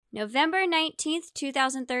November 19th,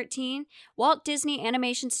 2013, Walt Disney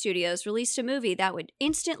Animation Studios released a movie that would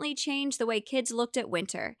instantly change the way kids looked at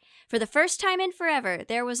winter. For the first time in forever,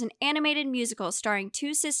 there was an animated musical starring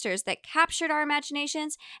two sisters that captured our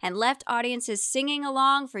imaginations and left audiences singing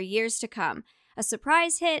along for years to come. A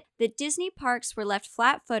surprise hit, the Disney parks were left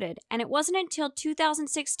flat-footed, and it wasn't until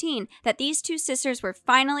 2016 that these two sisters were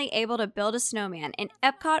finally able to build a snowman in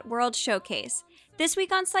Epcot World Showcase. This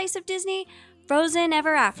week on Slice of Disney, Frozen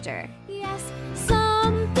Ever After. Yes,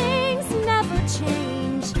 some things never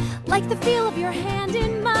change, like the feel of your hand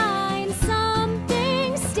in mine. Some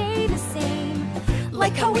things stay the same,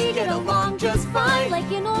 like how we get along just fine. Like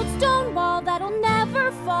an old stone wall that'll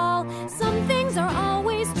never fall. Some things are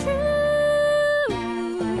always true.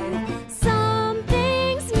 Some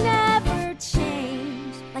things never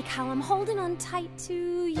change, like how I'm holding on tight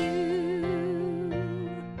to you.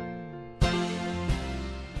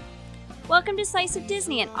 Welcome to Slice of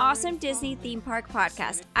Disney, an awesome Disney theme park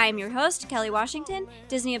podcast. I am your host, Kelly Washington,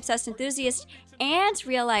 Disney-obsessed enthusiast and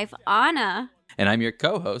real-life Anna. And I'm your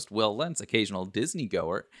co-host, Will Lentz, occasional Disney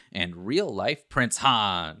goer and real-life Prince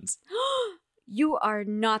Hans. You are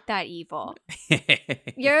not that evil.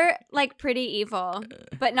 You're, like, pretty evil,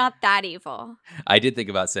 but not that evil. I did think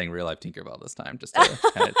about saying real-life Tinkerbell this time, just to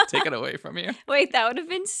kind of take it away from you. Wait, that would have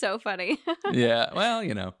been so funny. Yeah, well,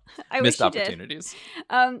 you know, I missed wish you opportunities.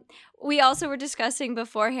 Did. We also were discussing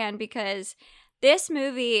beforehand because this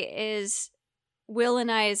movie is Will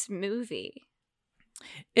and I's movie.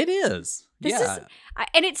 It is.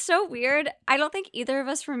 And it's so weird. I don't think either of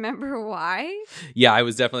us remember why. Yeah, I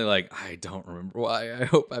was definitely like, I don't remember why. I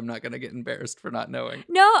hope I'm not going to get embarrassed for not knowing.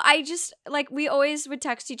 No, I just, like, we always would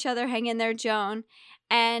text each other, hang in there, Joan.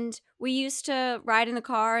 And we used to ride in the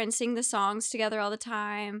car and sing the songs together all the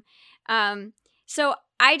time. So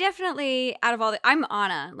I definitely, out of all I'm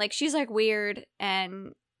Anna. Like, she's, like, weird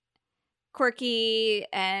and quirky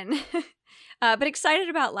and, but excited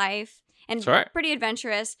about life. And pretty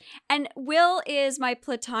adventurous. And Will is my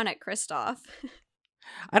platonic Kristoff.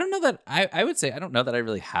 I don't know that I would say I don't know that I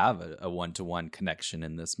really have a one-to-one connection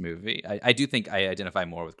in this movie. I do think I identify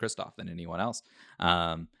more with Kristoff than anyone else,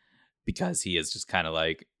 because he is just kind of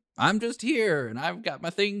like, I'm just here and I've got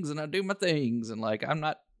my things and I do my things and like I'm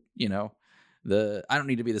not, you know, I don't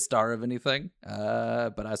need to be the star of anything,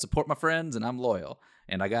 but I support my friends and I'm loyal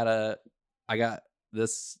and I got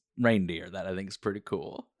this reindeer that I think is pretty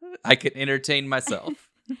cool. I can entertain myself.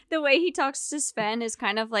 The way he talks to Sven is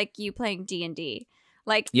kind of like you playing D&D.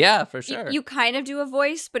 Like, yeah, for sure. You kind of do a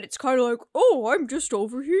voice, but it's kind of like, oh, I'm just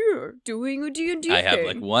over here doing a D&D thing. I have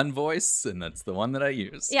like one voice, and that's the one that I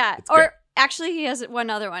use. Yeah, it's or great. Actually, he has one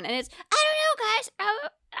other one, and it's, I don't know, guys,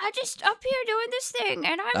 I'm just up here doing this thing,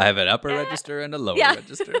 and I have an upper register and a lower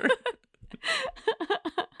register.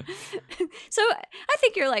 So I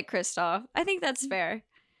think you're like Kristoff. I think that's fair.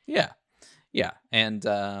 Yeah, and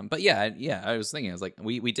but yeah, I was thinking, I was like,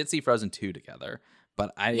 we did see Frozen 2 together,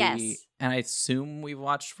 but and I assume we've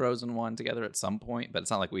watched Frozen 1 together at some point, but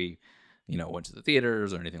it's not like we, you know, went to the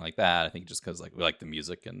theaters or anything like that. I think just because like we like the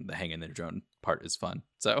music and the hang in there drone part is fun,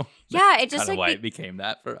 so yeah, it just kind of like why it became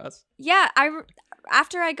that for us. Yeah,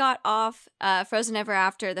 after I got off Frozen Ever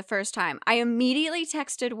After the first time, I immediately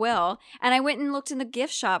texted Will, and I went and looked in the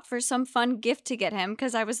gift shop for some fun gift to get him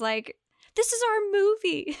because I was like, this is our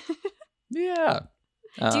movie. Yeah.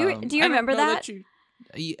 Do you remember that?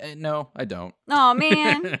 No, I don't. Oh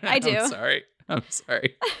man, I do. I'm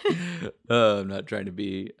sorry. I'm not trying to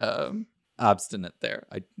be obstinate there.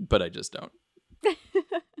 But I just don't.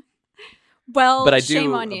 Well,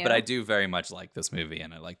 shame on you. But I do very much like this movie,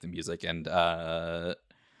 and I like the music. And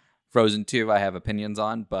Frozen 2, I have opinions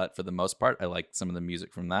on, but for the most part, I like some of the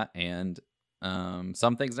music from that. And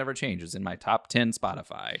Some Things Never Change is in my top 10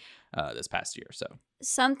 Spotify this past year. So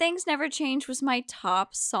Some Things Never Change was my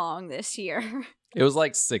top song this year. It was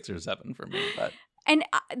like 6 or 7 for me, but and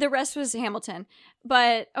the rest was Hamilton,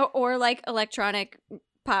 but or like electronic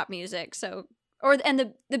pop music. So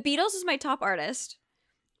the Beatles was my top artist,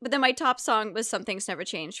 but then my top song was Some Things Never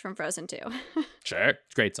Change from Frozen 2. Sure,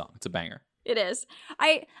 it's a great song. It's a banger. It is.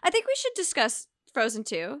 I think we should discuss Frozen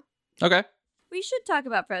 2. Okay. We should talk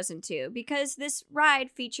about Frozen 2 because this ride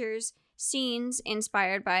features scenes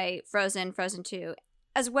inspired by Frozen 2,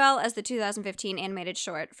 as well as the 2015 animated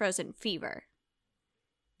short Frozen Fever.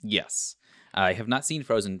 Yes. I have not seen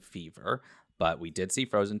Frozen Fever, but we did see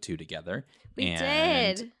Frozen 2 together. We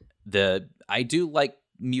did. I do like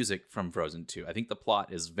music from Frozen 2. I think the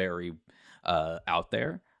plot is very out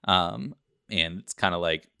there. And it's kind of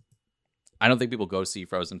like I don't think people go see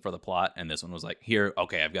Frozen for the plot, and this one was like, here,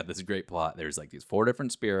 okay, I've got this great plot. There's like these 4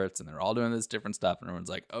 different spirits, and they're all doing this different stuff, and everyone's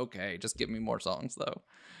like, okay, just give me more songs though.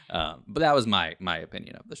 But that was my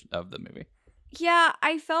opinion of the movie. Yeah,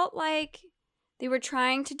 I felt like they were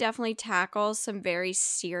trying to definitely tackle some very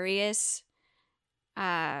serious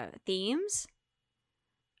themes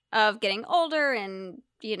of getting older and,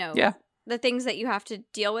 Yeah. the things that you have to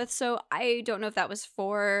deal with. So I don't know if that was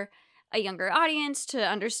for a younger audience to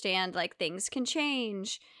understand, like, things can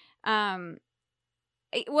change.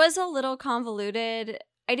 It was a little convoluted.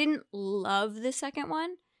 I didn't love the second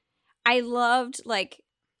one. I loved, like,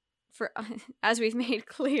 for as we've made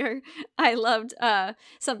clear, I loved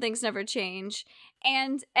Some Things Never Change,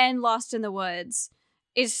 and Lost in the Woods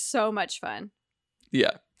is so much fun.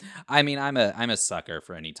 Yeah. I mean, I'm a sucker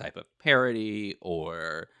for any type of parody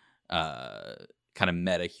or kind of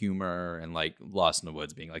meta humor, and like Lost in the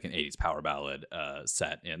Woods being like an 80s power ballad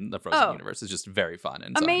set in the Frozen universe is just very fun.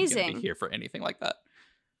 And so amazing. I'm gonna be here for anything like that.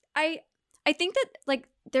 I think that, like,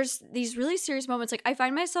 there's these really serious moments. Like, I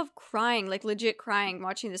find myself crying, like legit crying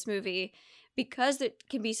watching this movie because it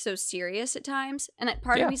can be so serious at times. And that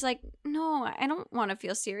part of me's like, no, I don't want to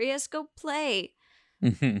feel serious. Go play.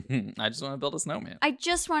 I just want to build a snowman. I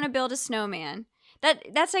just want to build a snowman.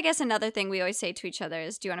 That's, I guess, another thing we always say to each other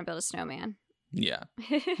is, do you want to build a snowman? Yeah,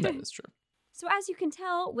 that is true. So as you can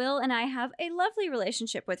tell, Will and I have a lovely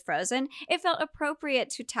relationship with Frozen. It felt appropriate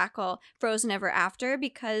to tackle Frozen Ever After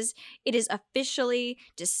because it is officially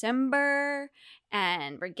December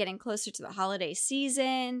and we're getting closer to the holiday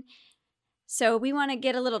season. So we want to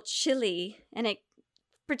get a little chilly and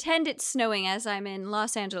pretend it's snowing as I'm in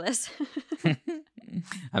Los Angeles.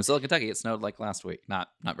 I'm still in Kentucky. It snowed like last week. Not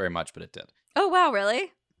very much, but it did. Oh, wow,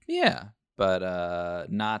 really? Yeah, but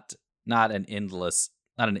not an endless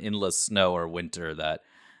snow or winter that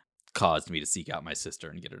caused me to seek out my sister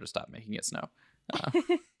and get her to stop making it snow.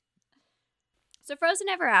 So Frozen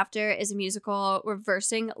Ever After is a musical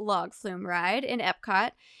reversing log flume ride in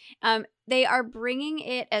Epcot. They are bringing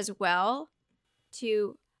it as well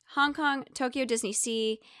to Hong Kong, Tokyo Disney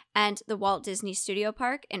Sea, and the Walt Disney Studio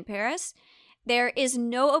Park in Paris. There is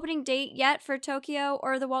no opening date yet for Tokyo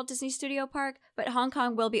or the Walt Disney Studio Park, but Hong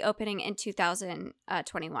Kong will be opening in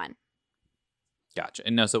 2021. Gotcha.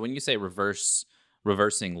 And no, so when you say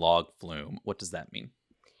reversing log flume, what does that mean?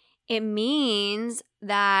 It means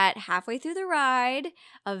that halfway through the ride,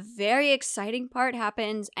 a very exciting part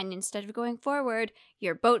happens, and instead of going forward,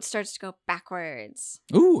 your boat starts to go backwards.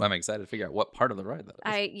 Ooh, I'm excited to figure out what part of the ride that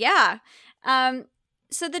is. Yeah.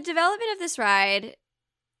 So the development of this ride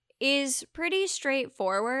is pretty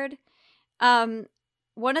straightforward.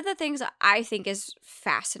 One of the things I think is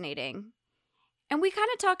fascinating, and we kind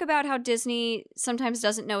of talk about how Disney sometimes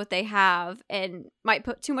doesn't know what they have and might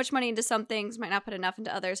put too much money into some things, might not put enough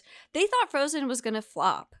into others. They thought Frozen was going to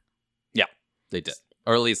flop. Yeah, they did.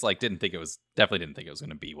 Or at least definitely didn't think it was going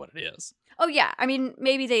to be what it is. Oh, yeah. I mean,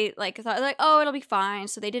 maybe they thought oh, it'll be fine.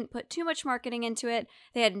 So they didn't put too much marketing into it.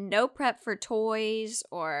 They had no prep for toys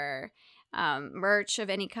or merch of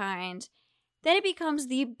any kind. Then it becomes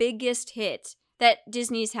the biggest hit that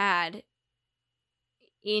Disney's had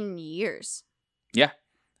in years. Yeah.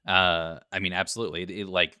 I mean, absolutely. It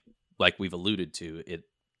like we've alluded to,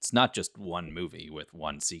 it's not just one movie with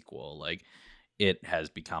one sequel. Like, it has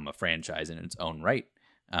become a franchise in its own right.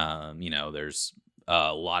 There's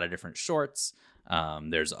a lot of different shorts.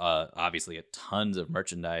 There's obviously tons of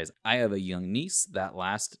merchandise. I have a young niece that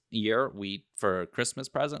last year for a Christmas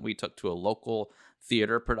present, we took to a local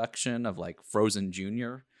theater production of like Frozen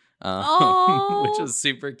Junior. Which was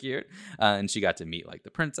super cute. And she got to meet like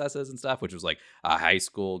the princesses and stuff, which was like a high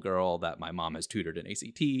school girl that my mom has tutored in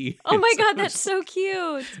ACT. Oh my God, that's so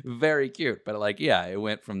cute. Very cute. But like, yeah, it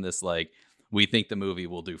went from this like, we think the movie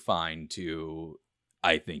will do fine to,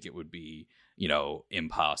 I think it would be,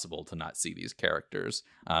 impossible to not see these characters.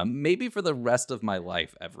 Maybe for the rest of my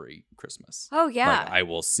life every Christmas. Oh yeah. Like, I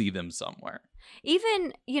will see them somewhere.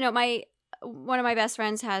 Even, one of my best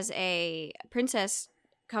friends has a princess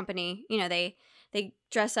company. They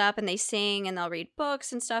dress up and they sing and they'll read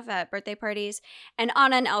books and stuff at birthday parties. And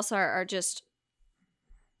Anna and Elsa are just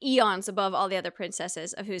eons above all the other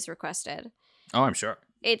princesses of Who's Requested. Oh, I'm sure.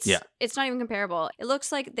 It's not even comparable. It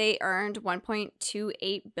looks like they earned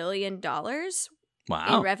 $1.28 billion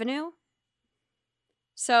in revenue.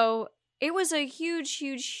 So it was a huge,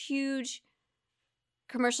 huge, huge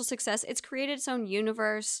commercial success. It's created its own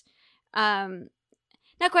universe.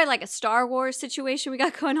 Not quite like a Star Wars situation we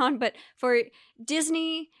got going on, but for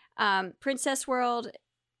Disney, Princess World,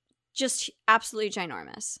 just absolutely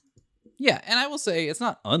ginormous. Yeah, and I will say it's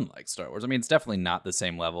not unlike Star Wars. I mean, it's definitely not the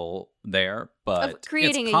same level there, but of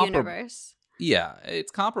creating a universe. Yeah,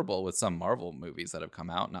 it's comparable with some Marvel movies that have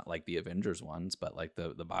come out, not like the Avengers ones, but like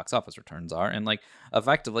the box office returns are. And like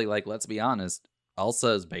effectively, like, let's be honest, Elsa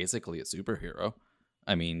is basically a superhero.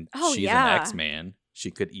 I mean, Oh, she's an yeah. X-Man.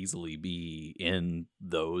 She could easily be in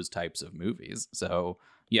those types of movies. So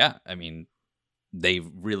yeah, I mean, they've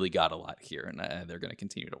really got a lot here, and they're going to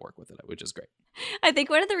continue to work with it, which is great. I think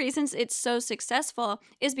one of the reasons it's so successful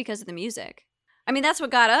is because of the music. I mean, that's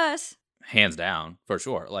what got us. Hands down, for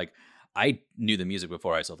sure. Like, I knew the music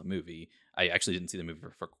before I saw the movie. I actually didn't see the movie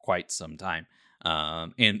for quite some time.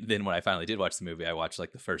 And then when I finally did watch the movie, I watched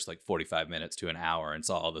like the first like 45 minutes to an hour and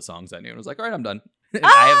saw all the songs I knew and was like, all right, I'm done. And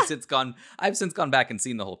I've since gone back and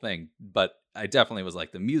seen the whole thing, but I definitely was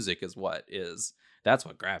like, the music is that's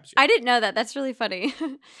what grabs you. I didn't know that. That's really funny.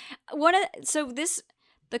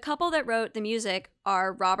 The couple that wrote the music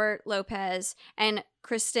are Robert Lopez and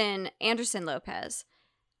Kristen Anderson Lopez.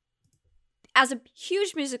 As a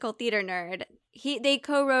huge musical theater nerd, they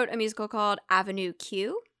co-wrote a musical called Avenue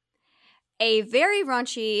Q, a very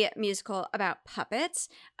raunchy musical about puppets.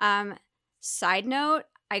 Side note,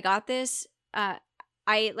 I got this. I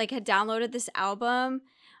had downloaded this album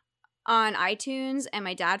on iTunes, and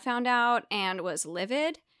my dad found out and was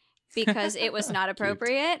livid because it was not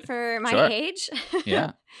appropriate for my age.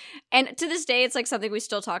 Yeah. And to this day, it's like something we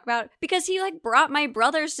still talk about because he like brought my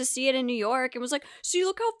brothers to see it in New York and was like, see,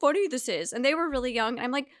 look how funny this is. And they were really young. And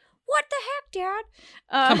I'm like, what the heck,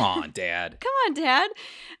 Dad? Come on, Dad. Come on, Dad.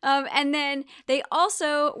 And then they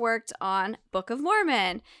also worked on Book of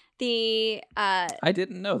Mormon. I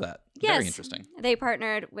didn't know that. Yes, very interesting. They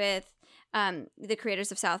partnered with the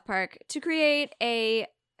creators of South Park to create a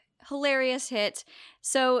hilarious hit.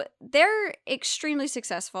 So they're extremely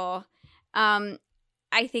successful.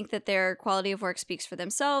 I think that their quality of work speaks for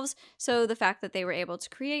themselves. So the fact that they were able to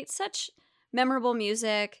create such memorable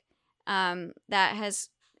music that has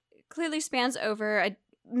clearly spans over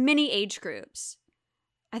many age groups,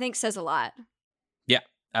 I think says a lot. Yeah,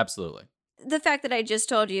 absolutely. The fact that I just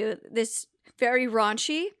told you this very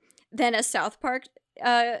raunchy, then a South Park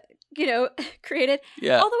created,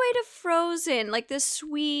 all the way to Frozen, like this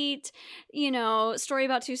sweet, story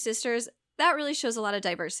about two sisters, that really shows a lot of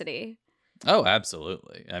diversity. Oh,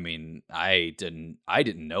 absolutely. I mean, I didn't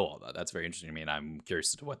know all that. That's very interesting to me, and I'm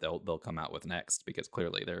curious as to what they'll come out with next, because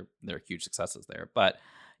clearly they're huge successes there. But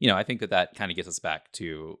I think that kind of gets us back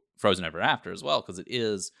to Frozen Ever After as well, because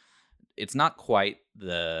it's not quite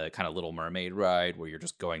the kind of Little Mermaid ride where you're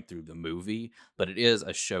just going through the movie, but it is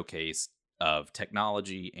a showcase of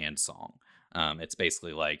technology and song. It's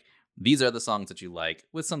basically like, these are the songs that you like,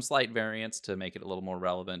 with some slight variants to make it a little more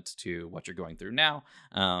relevant to what you're going through now.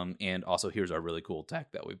 And also, here's our really cool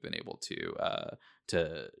tech that we've been able to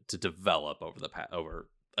develop over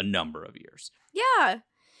a number of years. Yeah.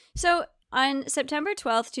 So on September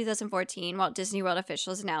 12th, 2014, Walt Disney World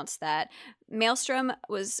officials announced that Maelstrom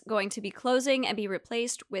was going to be closing and be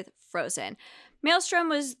replaced with Frozen. Maelstrom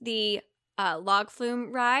was the log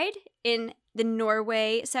flume ride in the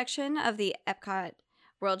Norway section of the Epcot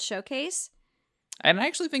World Showcase. And I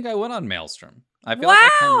actually think I went on Maelstrom. I feel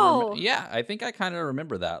wow! Like I think I kind of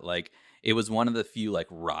remember that. Like, it was one of the few like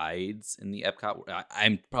rides in the Epcot.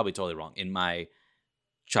 I'm probably totally wrong. In my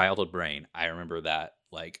childhood brain, I remember that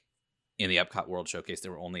like in the Epcot World Showcase,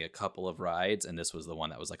 there were only a couple of rides, and this was the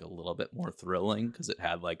one that was like a little bit more thrilling because it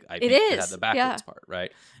had like it had the backwards part,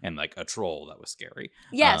 right? And like a troll that was scary.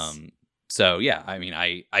 Yes. So yeah, I mean,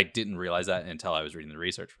 I didn't realize that until I was reading the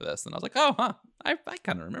research for this, and I was like, oh, huh, I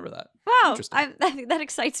kind of remember that. Wow, that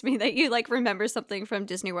excites me that you like remember something from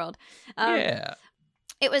Disney World. Yeah,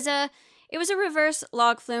 it was a reverse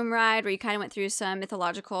log flume ride where you kind of went through some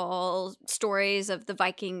mythological stories of the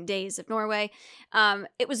Viking days of Norway.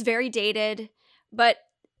 It was very dated, but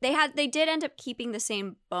they did end up keeping the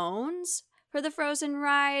same bones for the Frozen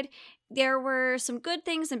ride. There were some good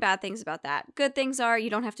things and bad things about that. Good things are you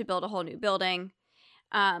don't have to build a whole new building.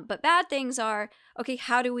 But bad things are, okay,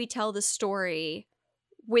 how do we tell the story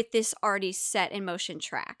with this already set in motion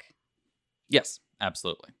track? Yes,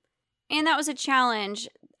 absolutely. And that was a challenge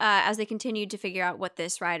as they continued to figure out what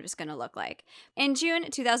this ride was going to look like. In June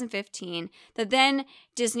 2015, the then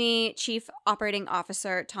Disney Chief Operating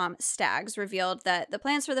Officer Tom Staggs revealed that the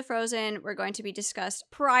plans for the Frozen were going to be discussed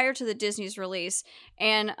prior to the Disney's release,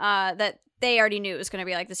 and that they already knew it was going to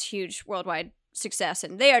be like this huge worldwide success,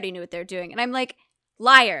 and they already knew what they're doing. And I'm like,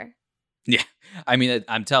 liar. Yeah. I mean,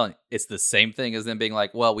 I'm telling you, it's the same thing as them being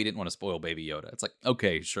like, well, we didn't want to spoil Baby Yoda. It's like,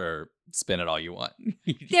 okay, sure, spin it all you want.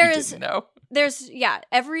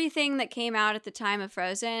 Everything that came out at the time of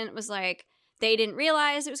Frozen was like, they didn't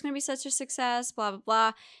realize it was going to be such a success, blah, blah,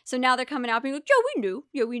 blah. So now they're coming out being like, yeah, we knew.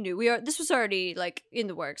 Yeah, we knew. This was already like in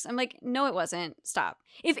the works. I'm like, no, it wasn't. Stop.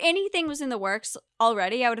 If anything was in the works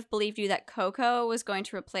already, I would have believed you that Coco was going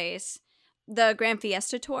to replace the Grand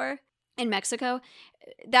Fiesta Tour in Mexico.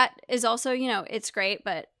 That is also, it's great,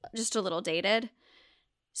 but just a little dated.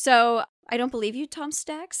 So I don't believe you, Tom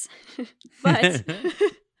Stacks. But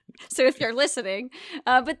so if you're listening,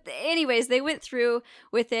 but anyways, they went through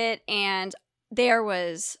with it, and there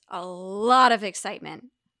was a lot of excitement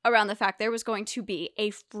around the fact there was going to be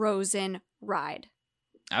a Frozen ride.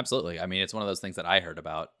 Absolutely. I mean, it's one of those things that I heard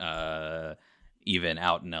about even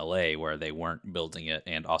out in LA where they weren't building it,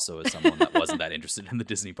 and also as someone that wasn't that interested in the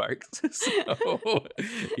Disney parks. So,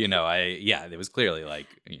 it was clearly like,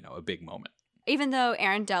 a big moment. Even though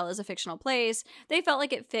Arendelle is a fictional place, they felt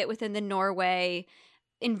like it fit within the Norway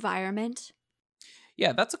environment.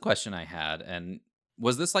 Yeah, that's a question I had. And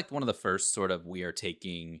was this like one of the first sort of, we are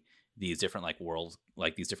taking these different like world,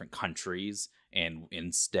 like these different countries, and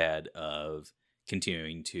instead of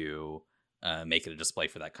continuing to make it a display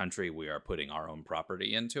for that country, we are putting our own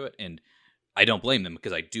property into it? And I don't blame them,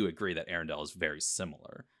 because I do agree that Arendelle is very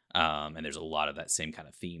similar. And there's a lot of that same kind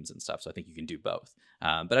of themes and stuff. So I think you can do both.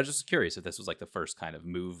 But I was just curious if this was like the first kind of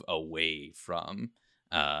move away from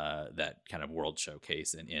that kind of World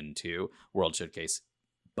Showcase and into World Showcase,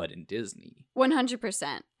 but in Disney.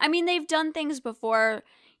 100%. I mean, they've done things before.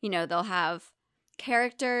 They'll have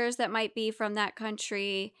characters that might be from that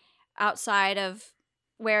country outside of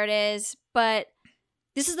where it is. But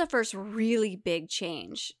this is the first really big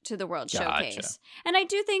change to the World Showcase. And I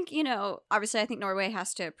do think, obviously I think Norway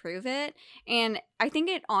has to approve it. And I think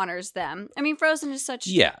it honors them. I mean, Frozen is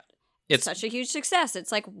it's such a huge success.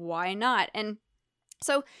 It's like, why not? And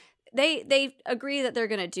so they agree that they're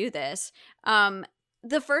going to do this.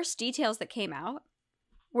 The first details that came out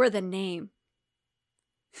were the name.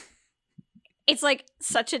 It's like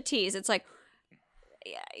such a tease. It's like,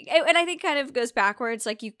 and I think kind of goes backwards,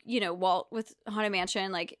 like Walt with Haunted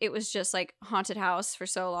Mansion, like it was just like haunted house for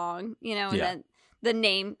so long, and then the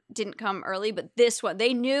name didn't come early, but this one,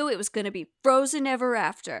 they knew it was going to be Frozen Ever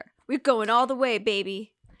After. We're going all the way,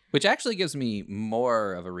 baby. Which actually gives me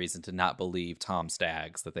more of a reason to not believe Tom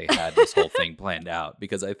Staggs that they had this whole thing planned out,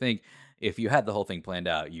 because I think if you had the whole thing planned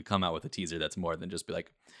out, you come out with a teaser that's more than just be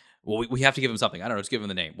like, well, we have to give him something. I don't know, just give him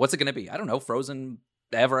the name. What's it going to be? I don't know, Frozen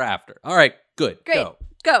Ever After. All right, good. Great.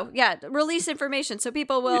 Go. Yeah, release information so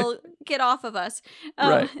people will get off of us.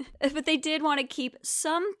 Right. But they did want to keep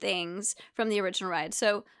some things from the original ride.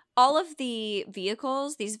 So all of the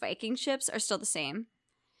vehicles, these Viking ships, are still the same.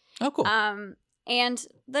 Oh, cool. And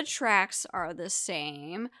the tracks are the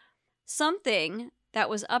same. Something that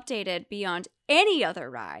was updated beyond any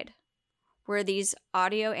other ride were these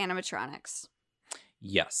audio animatronics.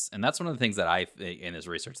 Yes, and that's one of the things that in this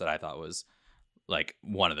research that I thought was like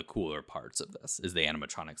one of the cooler parts of this is the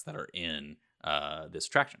animatronics that are in this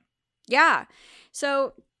attraction. Yeah.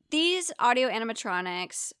 So these audio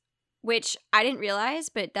animatronics, which I didn't realize,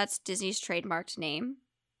 but that's Disney's trademarked name.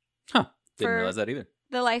 Huh. Didn't realize that either.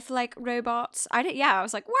 The lifelike robots. I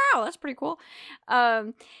was like, wow, that's pretty cool.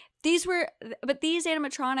 These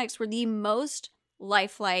animatronics were the most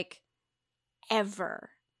lifelike ever.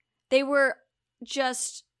 They were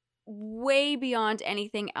just way beyond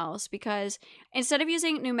anything else, because instead of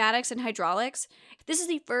using pneumatics and hydraulics, this is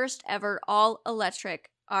the first ever all electric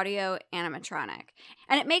audio animatronic.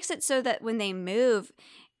 And it makes it so that when they move,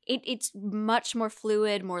 it's much more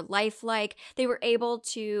fluid, more lifelike. They were able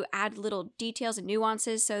to add little details and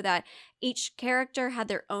nuances so that each character had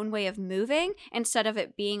their own way of moving instead of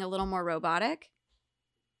it being a little more robotic.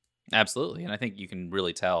 Absolutely. And I think you can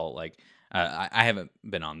really tell, like, I haven't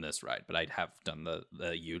been on this ride, but I have done the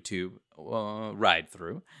YouTube ride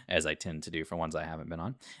through, as I tend to do for ones I haven't been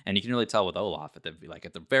on. And you can really tell with Olaf at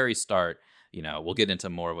the very start, we'll get into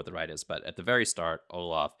more of what the ride is, but at the very start,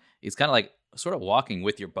 Olaf is kind of like sort of walking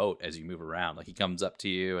with your boat as you move around. Like he comes up to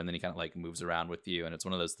you and then he kind of like moves around with you. And it's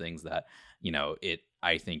one of those things that,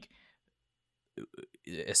 I think,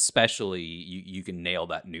 especially you can nail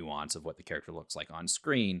that nuance of what the character looks like on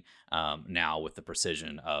screen now with the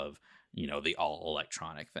precision of the all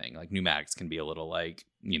electronic thing. Like pneumatics can be a little like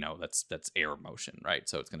that's air motion, right?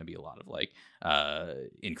 So it's going to be a lot of like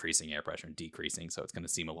increasing air pressure and decreasing, so it's going to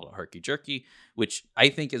seem a little herky jerky, which I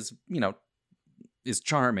think is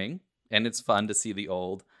charming, and it's fun to see the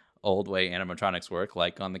old way animatronics work,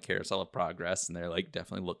 like on the Carousel of Progress, and they're like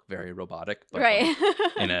definitely look very robotic, but right?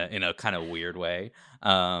 Like, in a kind of weird way.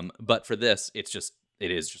 But for this, it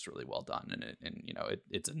is just really well done, and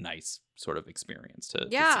it's a nice sort of experience to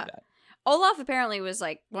see that. Olaf apparently was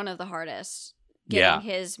like one of the hardest getting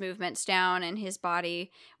his movements down and his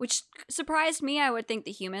body, which surprised me. I would think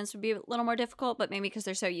the humans would be a little more difficult, but maybe because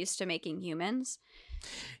they're so used to making humans.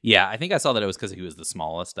 Yeah, I think I saw that it was because he was the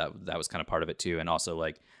smallest. That was kind of part of it too, and also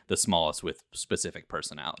like the smallest with specific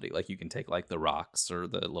personality. Like you can take like the rocks or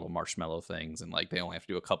the little marshmallow things, and like they only have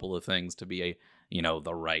to do a couple of things to be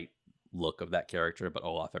the right look of that character. But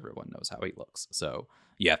Olaf, everyone knows how he looks, so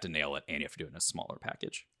you have to nail it, and you have to do it in a smaller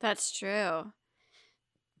package. That's true.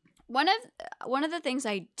 One of the things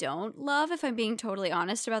I don't love, if I'm being totally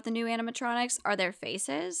honest about the new animatronics, are their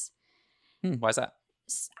faces. Why is that?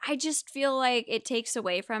 I just feel like it takes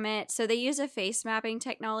away from it. So they use a face mapping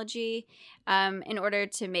technology in order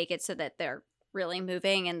to make it so that they're really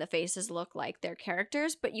moving and the faces look like their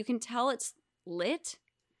characters, but you can tell it's lit.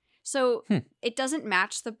 So it doesn't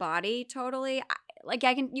match the body totally.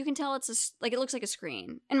 You can tell it looks like a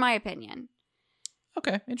screen, in my opinion.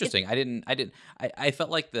 Okay, interesting. I felt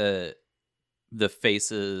like the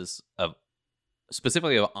faces of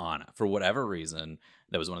specifically of Anna, for whatever reason,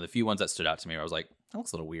 that was one of the few ones that stood out to me where I was like, that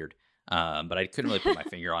looks a little weird. But I couldn't really put my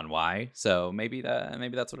finger on why. So maybe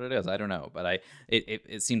that's what it is. I don't know. But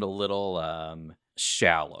it seemed a little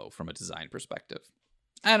shallow from a design perspective.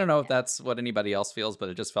 I don't know if that's what anybody else feels, but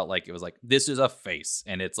it just felt like it was like, this is a face,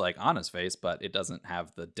 and it's like Anna's face, but it doesn't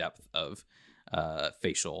have the depth of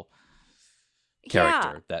facial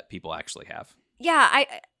character that people actually have. Yeah,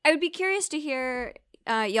 I would be curious to hear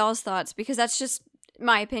y'all's thoughts, because that's just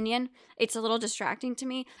my opinion. It's a little distracting to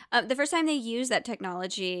me. The first time they used that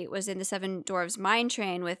technology was in the Seven Dwarves Mine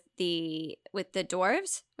Train with the Seven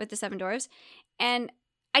Dwarves, and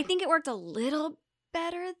I think it worked a little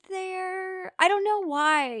better there. I don't know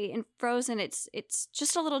why in Frozen it's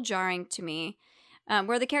just a little jarring to me.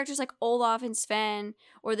 Where the characters like Olaf and Sven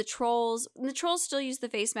or the trolls still use the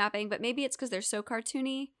face mapping, but maybe it's because they're so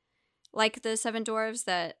cartoony, like the Seven Dwarves,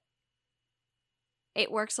 that it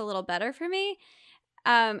works a little better for me.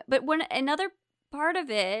 But another part of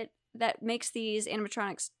it that makes these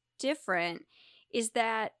animatronics different is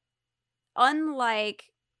that,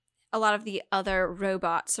 unlike a lot of the other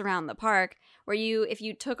robots around the park, where if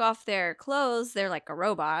you took off their clothes, they're like a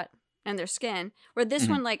robot, and their skin, where this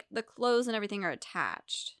one, like, the clothes and everything are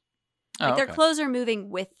attached. Like, their clothes are moving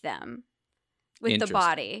with them, with the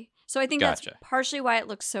body. So I think that's partially why it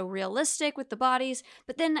looks so realistic with the bodies.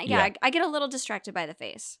 But then, I get a little distracted by the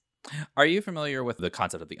face. Are you familiar with the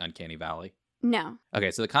concept of the Uncanny Valley? No. Okay,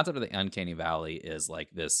 so the concept of the Uncanny Valley is like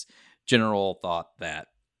this general thought that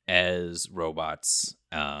as robots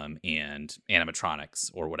and animatronics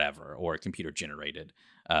or whatever, or computer-generated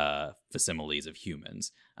facsimiles of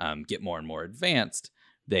humans get more and more advanced,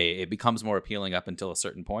 it becomes more appealing up until a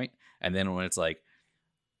certain point, and then when it's like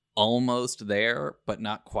almost there but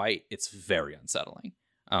not quite, it's very unsettling.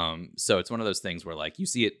 So it's one of those things where like you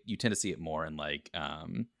tend to see it more in like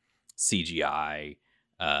CGI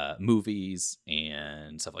movies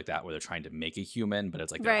and stuff like that, where they're trying to make a human, but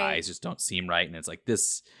it's like their eyes just don't seem right, and it's like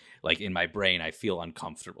this, like in my brain I feel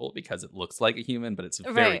uncomfortable because it looks like a human, but it's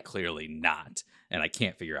very clearly not, and I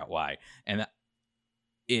can't figure out why. And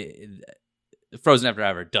Frozen After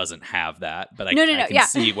Ever doesn't have that, but I can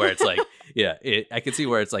see where it's like I can see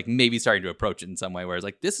where it's like maybe starting to approach it in some way where it's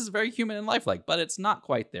like, this is very human and lifelike, but it's not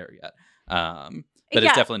quite there yet. But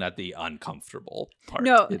it's definitely not the uncomfortable part.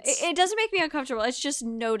 No, it doesn't make me uncomfortable. It's just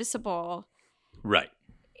noticeable. Right.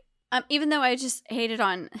 Even though I just hated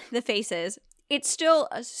on the faces, it's still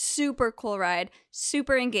a super cool ride,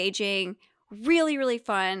 super engaging, really, really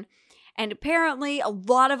fun. And apparently a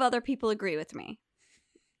lot of other people agree with me.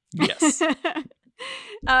 Yes.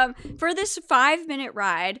 For this 5-minute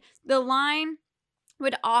ride, the line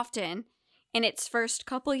would often, in its first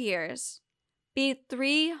couple years, be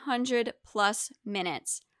 300 plus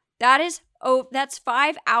minutes. That's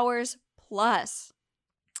 5 hours plus.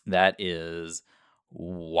 That is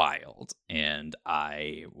wild. And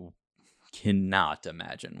I cannot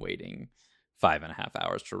imagine waiting 5.5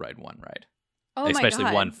 hours to ride one ride. Oh, especially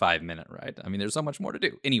my God. one 5-minute ride. I mean, there's so much more to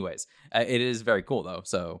do. Anyways, it is very cool though.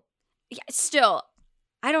 So yeah, still,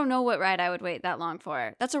 I don't know what ride I would wait that long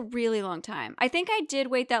for. That's a really long time. I think I did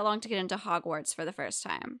wait that long to get into Hogwarts for the first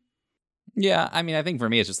time. Yeah, I mean, I think for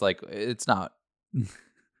me, it's just like, it's not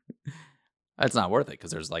worth it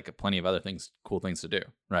because there's like plenty of other cool things to do,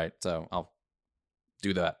 right? So I'll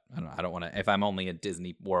do that. I don't want to, if I'm only at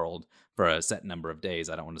Disney World for a set number of days,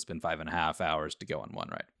 I don't want to spend 5.5 hours to go on one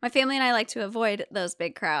ride. My family and I like to avoid those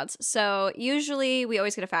big crowds. So usually we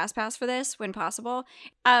always get a fast pass for this when possible.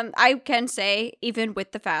 I can say, even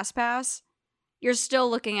with the fast pass, you're still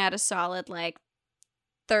looking at a solid like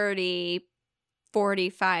 30,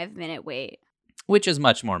 45 minute wait. Which is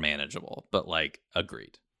much more manageable, but like,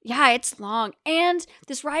 agreed. Yeah, it's long. And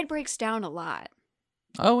this ride breaks down a lot.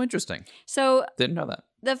 Oh, interesting. So Didn't know that.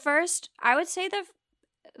 I would say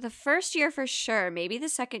the first year for sure, maybe the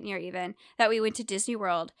second year even, that we went to Disney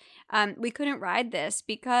World, we couldn't ride this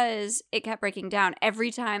because it kept breaking down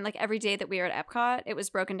every time. Like every day that we were at Epcot, it was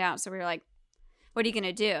broken down. So we were like, what are you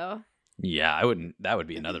gonna do? Yeah, I wouldn't. That would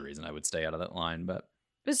be another reason I would stay out of that line. But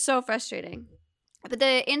It was so frustrating. But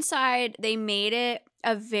the inside, they made it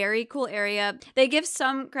a very cool area. They give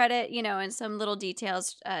some credit, and some little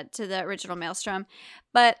details to the original Maelstrom.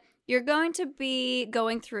 But you're going to be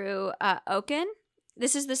going through Oaken.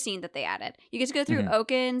 This is the scene that they added. You get to go through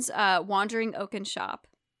Oaken's Wandering Oaken shop.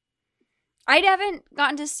 I haven't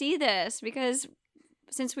gotten to see this because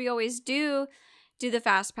since we always do the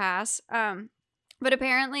Fast Pass, but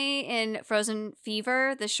apparently in Frozen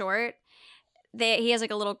Fever, the short, he has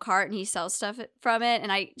like a little cart and he sells stuff from it,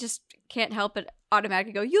 and I just can't help but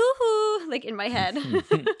automatically go yoo-hoo, like in my head.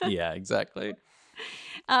 yeah, exactly.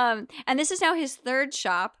 And this is now his third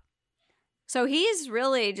shop, so he's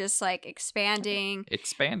really just like expanding.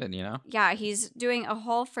 Yeah, he's doing a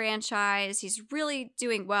whole franchise. He's really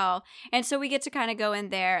doing well, and so we get to kind of go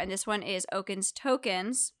in there. And this one is Oaken's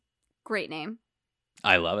Tokens. Great name.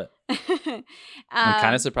 I love it. I'm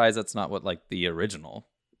kind of surprised that's not what like the original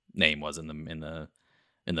name was in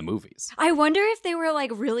the movies. I wonder if they were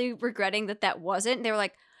like really regretting that wasn't. They were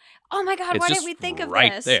like, "Oh my god, why didn't we think of this?"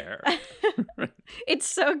 Right there. It's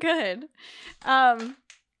so good.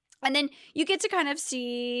 And then you get to kind of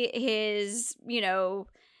see his,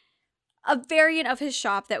 a variant of his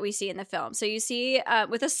shop that we see in the film. So you see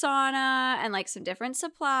with a sauna and like some different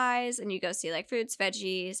supplies, and you go see like fruits,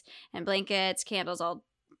 veggies, and blankets, candles, all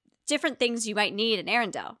different things you might need in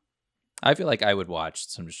Arendelle. I feel like I would watch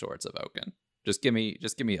some shorts of Oaken. Just give me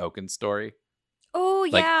Oaken's story. Oh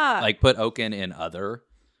yeah. Like put Oaken in other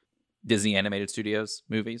Disney Animated Studios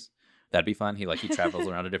movies. That'd be fun. He travels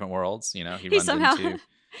around to different worlds, He runs into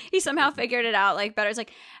He somehow figured it out like better. It's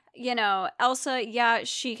like, Elsa, yeah,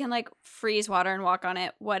 she can like freeze water and walk on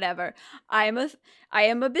it, whatever. I am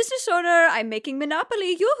a business owner. I'm making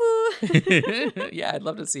Monopoly. Yoo-hoo. Yeah, I'd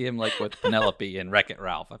love to see him like with Penelope and Wreck-It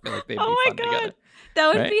Ralph. I feel like they'd be fun together.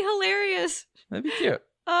 That would be hilarious. That'd be cute.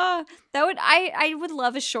 I would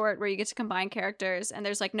love a short where you get to combine characters and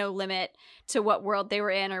there's like no limit to what world they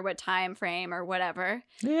were in or what time frame or whatever.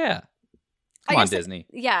 Yeah. Come on, Disney.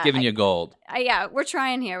 Yeah. Giving you gold. Yeah, we're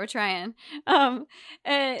trying here. We're trying. But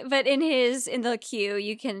in the queue,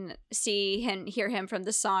 you can see and hear him from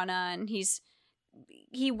the sauna, and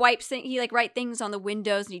he wipes things. He like write things on the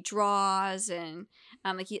windows, and he draws, and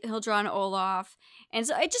he'll draw an Olaf, and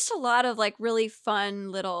so it's just a lot of like really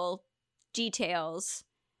fun little details.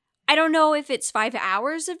 I don't know if it's 5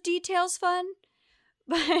 hours of details fun,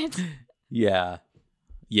 but yeah.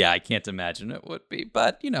 Yeah, I can't imagine it would be,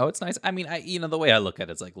 but it's nice. I mean, the way I look at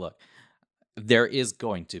it is like, look, there is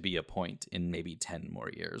going to be a point in maybe 10 more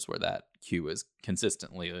years where that queue is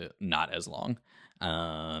consistently not as long.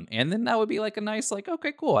 And then that would be like a nice, like,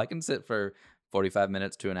 okay, cool. I can sit for 45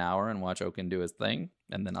 minutes to an hour and watch Oaken do his thing,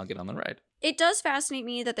 and then I'll get on the ride. It does fascinate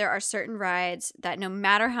me that there are certain rides that no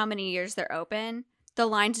matter how many years they're open, the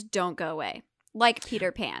lines don't go away, like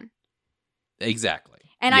Peter Pan. Exactly.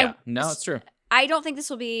 And no, it's true. I don't think this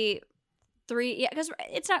will be 3, because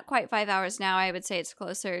it's not quite 5 hours now. I would say it's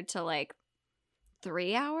closer to like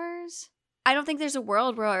 3 hours. I don't think there's a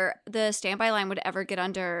world where the standby line would ever get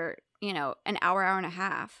under, an hour and a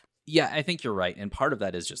half. Yeah, I think you're right. And part of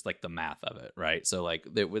that is just like the math of it, right? So like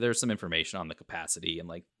there's some information on the capacity and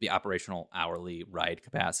like the operational hourly ride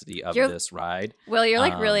capacity of this ride. Will, you're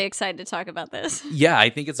like really excited to talk about this. Yeah, I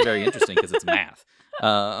think it's very interesting because it's math.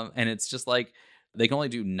 And it's just like they can only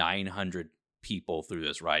do 900 people through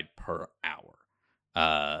this ride per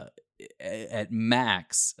hour. At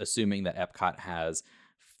max, assuming that Epcot has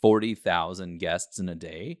 40,000 guests in a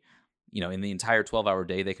day, in the entire 12-hour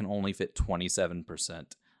day, they can only fit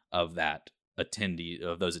 27% of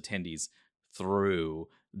those attendees through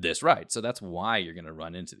this ride. So that's why you're going to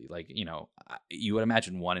run into you would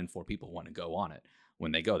imagine 1 in 4 people want to go on it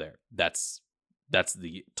when they go there. That's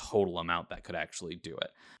the total amount that could actually do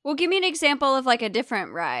it. Well, give me an example of like a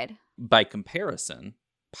different ride. By comparison,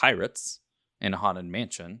 Pirates and Haunted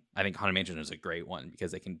Mansion, I think Haunted Mansion is a great one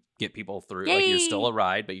because they can get people through. Yay! Like you're still a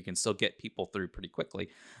ride, but you can still get people through pretty quickly.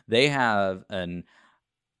 They have an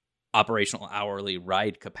operational hourly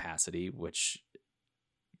ride capacity, which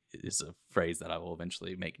is a phrase that I will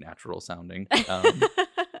eventually make natural sounding,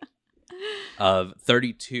 of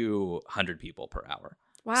 3,200 people per hour.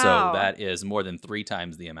 Wow. So that is more than 3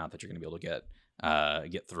 times the amount that you're going to be able to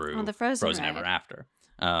get through on the Frozen Ever ride. After.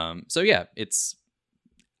 So yeah,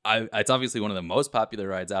 it's obviously one of the most popular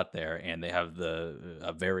rides out there, and they have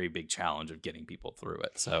a very big challenge of getting people through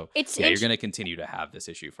it. So you're going to continue to have this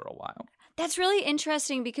issue for a while. That's really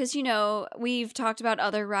interesting because, we've talked about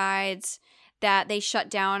other rides that they shut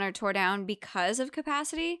down or tore down because of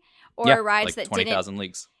capacity, or rides that 20,000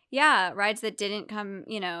 Leagues. Yeah, rides that didn't come,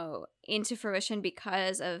 into fruition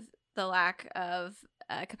because of the lack of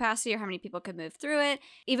capacity or how many people could move through it.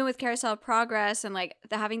 Even with Carousel of Progress and like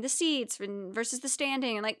having the seats versus the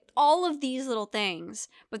standing and like all of these little things,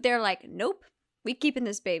 but they're like, nope, we keeping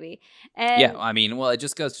this baby. And yeah, I mean, well, it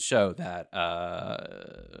just goes to show that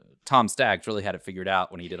Tom Staggs really had it figured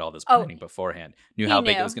out when he did all this planning beforehand. Knew how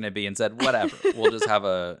big it was going to be and said, whatever, we'll just have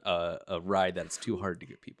a ride that's too hard to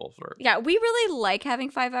get people through. Yeah, we really like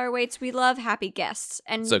having 5-hour waits. We love happy guests.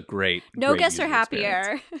 And it's a great guests are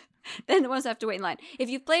happier than the ones that have to wait in line. If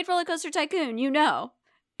you've played Roller Coaster Tycoon,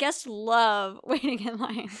 guests love waiting in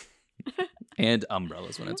line. And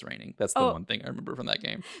umbrellas when it's raining. That's the one thing I remember from that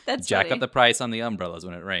game. That's Jack funny. up the price on the umbrellas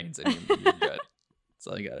when it rains, and you're good. That's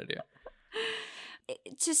all you got to do.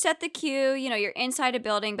 To set the cue, you're inside a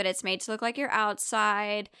building, but it's made to look like you're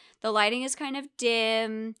outside. The lighting is kind of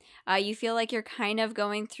dim. You feel like you're kind of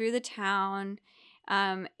going through the town.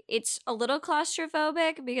 It's a little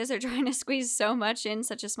claustrophobic because they're trying to squeeze so much in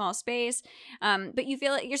such a small space. But you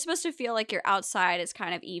feel like you're supposed to feel like you're outside. It's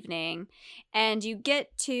kind of evening. And you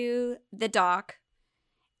get to the dock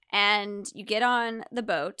and you get on the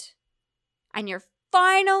boat and you're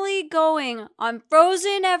finally going on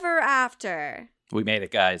Frozen Ever After. We made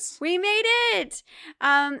it, guys. We made it!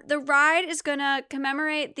 The ride is going to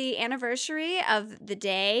commemorate the anniversary of the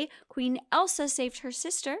day Queen Elsa saved her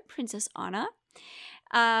sister, Princess Anna.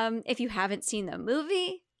 If you haven't seen the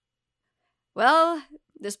movie, well,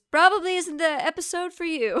 this probably isn't the episode for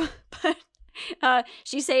you. But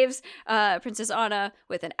she saves Princess Anna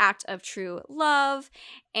with an act of true love.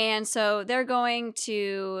 And so they're going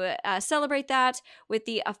to celebrate that with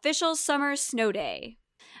the official Summer Snow Day.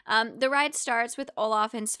 The ride starts with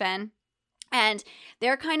Olaf and Sven, and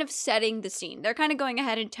they're kind of setting the scene. They're kind of going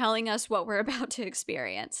ahead and telling us what we're about to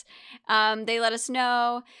experience. They let us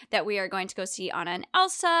know that we are going to go see Anna and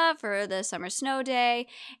Elsa for the Summer Snow Day,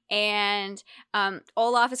 and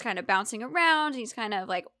Olaf is kind of bouncing around. He's kind of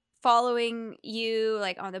like following you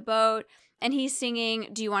like on the boat, and he's singing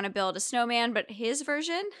 "Do You Want to Build a Snowman?" but his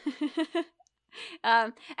version.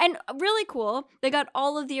 And really cool, they got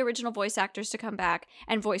all of the original voice actors to come back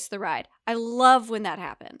and voice the ride. I love when that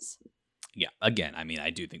happens. Yeah, again, I mean,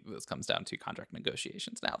 I do think this comes down to contract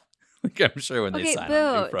negotiations now. Like, I'm sure when they sign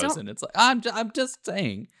on to Frozen, it's like, I'm just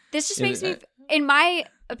saying. This just makes me, in my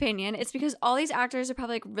opinion, it's because all these actors are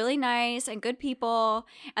probably like really nice and good people,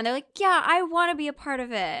 and they're like, yeah, I want to be a part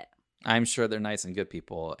of it. I'm sure they're nice and good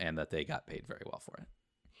people, and that they got paid very well for it.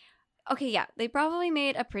 Okay, yeah, they probably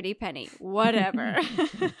made a pretty penny. Whatever.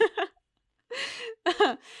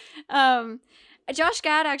 Josh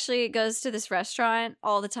Gad actually goes to this restaurant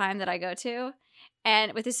all the time that I go to,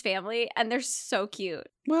 and with his family, and they're so cute.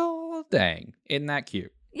 Well, dang, isn't that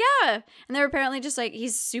cute? Yeah, and they're apparently just like,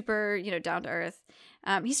 he's super, down to earth.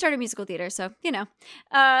 He started musical theater, so,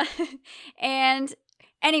 and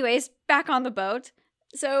anyways, back on the boat.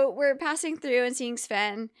 So we're passing through and seeing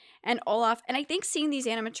Sven and Olaf, and I think seeing these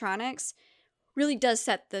animatronics really does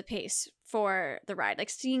set the pace for the ride. Like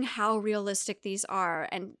seeing how realistic these are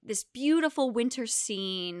and this beautiful winter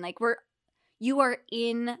scene. Like you are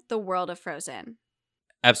in the world of Frozen.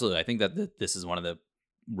 Absolutely. I think that this is one of the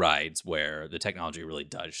rides where the technology really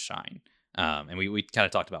does shine. And we kind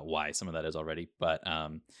of talked about why some of that is already, but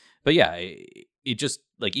yeah, it just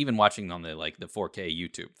like even watching on the 4K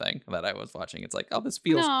YouTube thing that I was watching, it's like, oh, this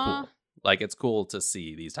feels cool. Like it's cool to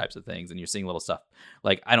see these types of things, and you're seeing little stuff.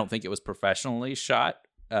 Like I don't think it was professionally shot,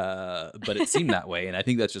 but it seemed that way, and I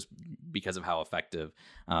think that's just because of how effective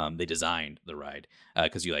they designed the ride.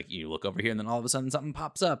 Because you look over here, and then all of a sudden something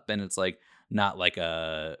pops up, and it's like not like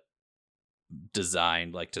a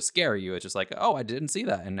designed like to scare you. It's just like, oh, I didn't see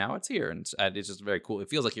that, and now it's here, and it's just very cool. It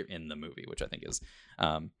feels like you're in the movie, which I think is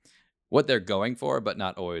what they're going for, but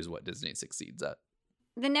not always what Disney succeeds at.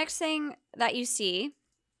 The next thing that you see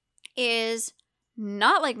is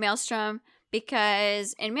not like Maelstrom,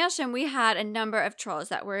 because in Maelstrom we had a number of trolls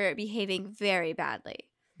that were behaving very badly.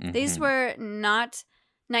 Mm-hmm. These were not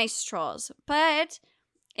nice trolls, but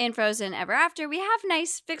in Frozen Ever After, we have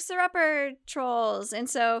nice fixer-upper trolls. And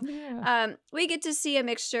so we get to see a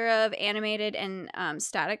mixture of animated and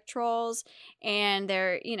static trolls. And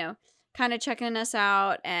they're, kind of checking us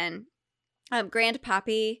out. And Grand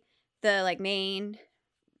Pappy, the main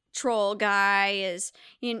troll guy, is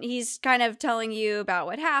he's kind of telling you about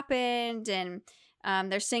what happened. And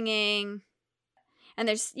they're singing. And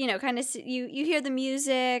there's, kind of you hear the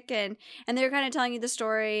music and they're kind of telling you the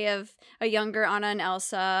story of a younger Anna and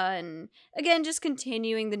Elsa, and again just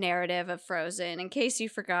continuing the narrative of Frozen in case you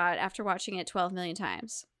forgot after watching it 12 million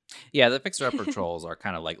times. Yeah, the fixer-upper trolls are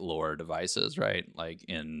kind of like lore devices, right? Like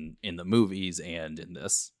in the movies and in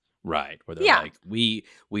this ride, where they're like, we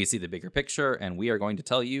see the bigger picture, and we are going to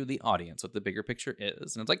tell you, the audience, what the bigger picture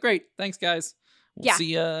is. And it's like, great, thanks, guys. We'll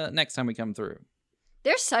see you next time we come through.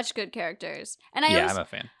 They're such good characters, and I'm a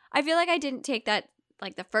fan. I feel like I didn't take that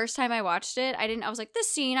like the first time I watched it. I was like,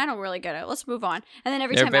 this scene, I don't really get it. Let's move on. And then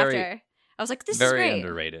every time after, I was like, this is great. Very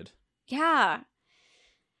underrated. Yeah.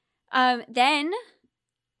 Then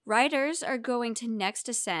riders are going to next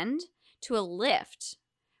ascend to a lift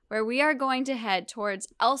where we are going to head towards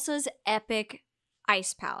Elsa's epic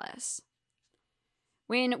ice palace.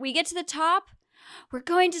 When we get to the top, we're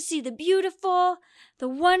going to see the beautiful, the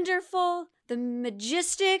wonderful, the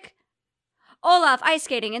majestic Olaf ice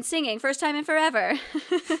skating and singing, first time in forever.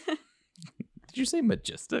 Did you say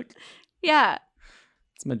majestic? Yeah.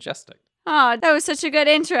 It's majestic. Oh, that was such a good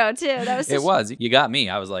intro, too. It was. You got me.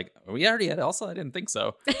 I was like, we already had Elsa? I didn't think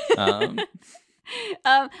so.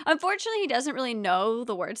 Unfortunately, he doesn't really know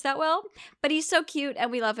the words that well, but he's so cute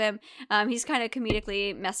and we love him. He's kind of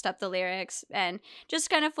comedically messed up the lyrics and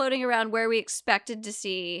just kind of floating around where we expected to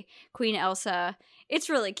see Queen Elsa. It's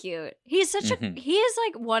really cute. He's he is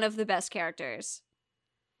like one of the best characters.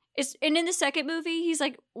 And in the second movie, he's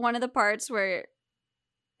like one of the parts where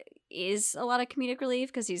is a lot of comedic relief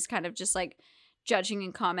because he's kind of just like judging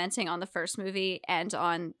and commenting on the first movie and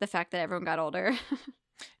on the fact that everyone got older.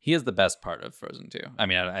 He is the best part of Frozen 2. I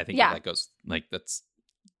mean, I think that goes like that's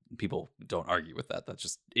people don't argue with that. That's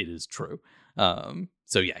just it is true.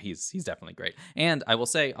 So yeah, he's definitely great. And I will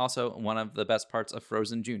say also one of the best parts of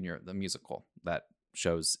Frozen Junior, the musical that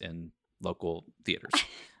shows in local theaters.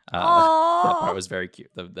 That part was very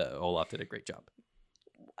cute. The Olaf did a great job.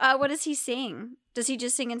 What does he sing? Does he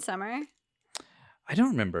just sing in summer? I don't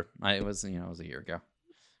remember. It was a year ago.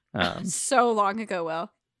 So long ago,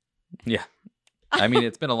 Will. Yeah. I mean,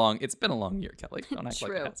 it's been a long year, Kelly. Don't act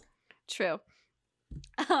like that. True.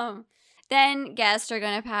 Then guests are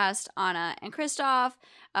going to pass Anna and Kristoff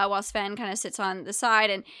while Sven kind of sits on the side.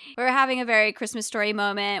 And we're having a very Christmas Story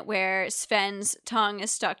moment where Sven's tongue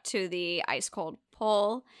is stuck to the ice cold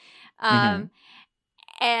pole. And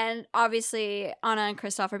obviously Anna and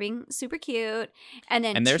Kristoff are being super cute. And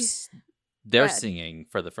then they're singing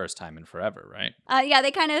for the first time in forever, right? Yeah,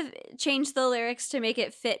 they kind of changed the lyrics to make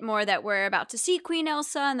it fit more that we're about to see Queen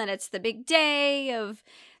Elsa and that it's the big day of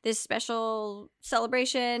this special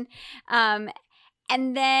celebration. And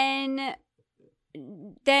then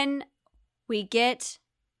we get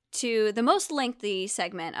to the most lengthy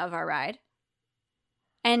segment of our ride.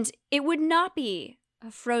 And it would not be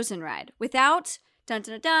a Frozen ride without dun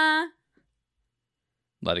dun dun.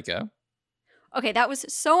 Let It Go. Okay, that was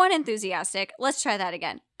so unenthusiastic. Let's try that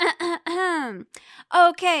again.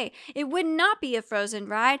 Okay, it would not be a Frozen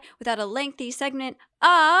ride without a lengthy segment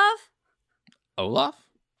of Olaf?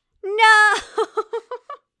 No!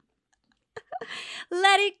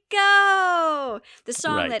 Let It Go! The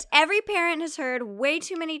song that every parent has heard way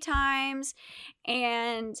too many times,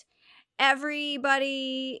 and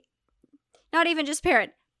everybody, not even just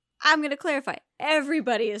parent, I'm going to clarify.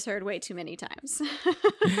 Everybody has heard way too many times.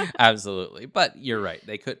 Absolutely. But you're right.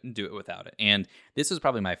 They couldn't do it without it. And this is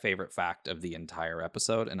probably my favorite fact of the entire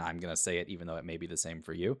episode. And I'm going to say it even though it may be the same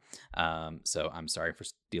for you. So I'm sorry for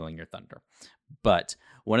stealing your thunder. But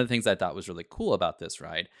one of the things I thought was really cool about this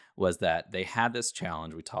ride was that they had this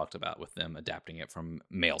challenge we talked about with them adapting it from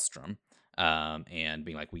Maelstrom and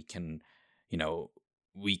being like, we can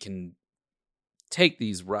take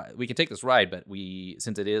this ride, but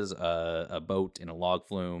since it is a boat in a log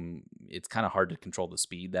flume, it's kind of hard to control the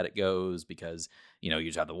speed that it goes because you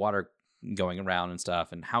just have the water going around and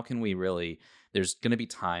stuff. And how can we really? There's going to be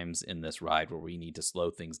times in this ride where we need to slow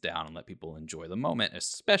things down and let people enjoy the moment,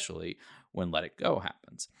 especially when Let It Go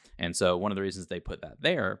happens. And so one of the reasons they put that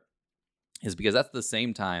there is because that's the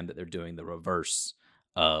same time that they're doing the reverse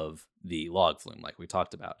of the log flume, like we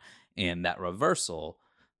talked about, and that reversal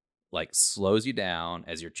slows you down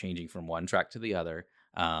as you're changing from one track to the other,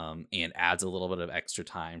 and adds a little bit of extra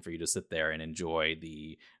time for you to sit there and enjoy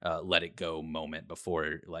the Let It Go moment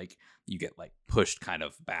before you get pushed kind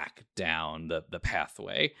of back down the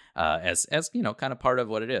pathway as kind of part of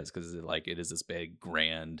what it is, because it is this big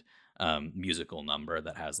grand musical number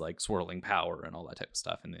that has swirling power and all that type of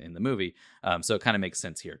stuff in the movie. So it kind of makes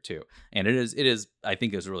sense here too, and it is I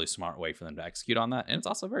think is a really smart way for them to execute on that, and it's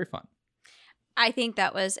also very fun. I think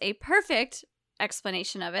that was a perfect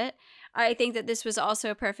explanation of it. I think that this was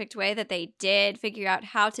also a perfect way that they did figure out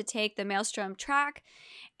how to take the Maelstrom track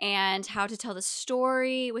and how to tell the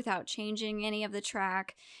story without changing any of the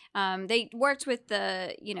track. They worked with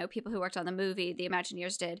the, people who worked on the movie, the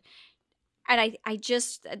Imagineers did. And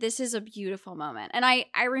this is a beautiful moment. And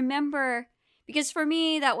I remember, because for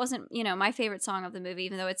me, that wasn't, my favorite song of the movie,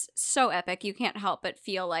 even though it's so epic, you can't help but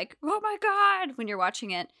feel like, oh my God, when you're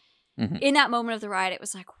watching it. Mm-hmm. In that moment of the ride, it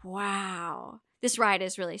was like, wow, this ride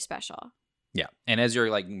is really special. Yeah. And as you're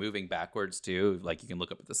like moving backwards too, like you can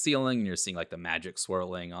look up at the ceiling and you're seeing like the magic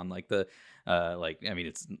swirling on like the,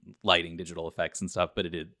 it's lighting, digital effects and stuff, but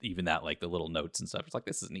even that, like the little notes and stuff. It's like,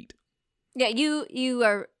 this is neat. Yeah. You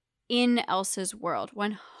are in Elsa's world,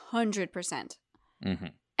 100%. Mm-hmm.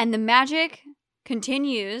 And the magic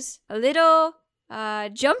continues a little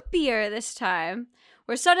jumpier this time,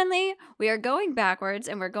 where suddenly we are going backwards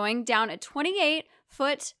and we're going down a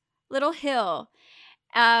 28-foot little hill.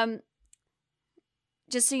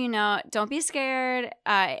 Just so you know, don't be scared.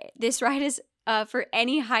 This ride is for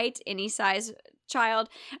any height, any size child.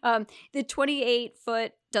 The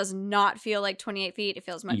 28-foot does not feel like 28 feet. It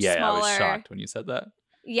feels much smaller. Yeah, I was shocked when you said that.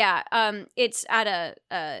 Yeah, it's at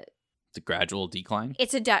it's a gradual decline.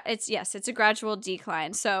 It's a gradual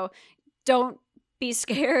decline. So don't be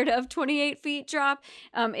scared of 28 feet drop.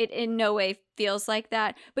 It in no way feels like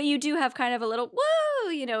that. But you do have kind of a little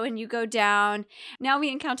woo, and you go down. Now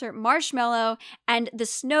we encounter Marshmallow and the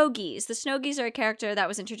Snow Geese. The Snow Geese are a character that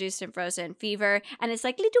was introduced in Frozen Fever, and it's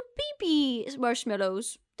like little baby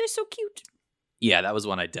marshmallows. They're so cute. Yeah, that was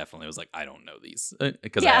one I definitely was like, I don't know these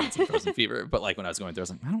because I haven't seen Frozen Fever. But like when I was going through, I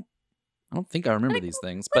was like, I don't think I remember these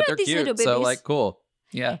things, but they're cute. So like, cool.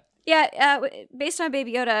 Yeah. Yeah, based on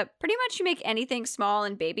Baby Yoda, pretty much you make anything small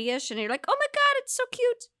and babyish, and you're like, oh my God, it's so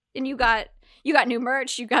cute. And you got new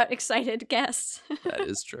merch, you got excited guests. That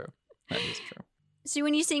is true. So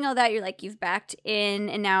when you sing all that, you're like, you've backed in,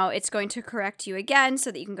 and now it's going to correct you again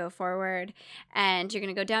so that you can go forward. And you're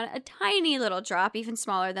going to go down a tiny little drop, even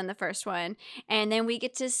smaller than the first one. And then we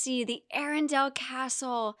get to see the Arendelle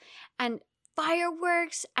Castle and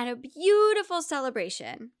fireworks and a beautiful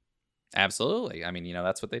celebration. Absolutely. I mean,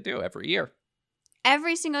 that's what they do every year.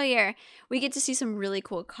 Every single year, we get to see some really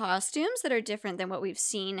cool costumes that are different than what we've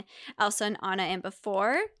seen Elsa and Anna in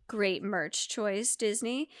before. Great merch choice,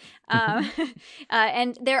 Disney.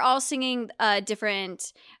 And they're all singing a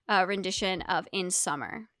different rendition of In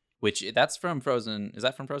Summer. Which, that's from Frozen. Is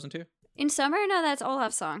that from Frozen 2? In Summer? No, that's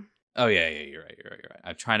Olaf's song. Oh, yeah, you're right.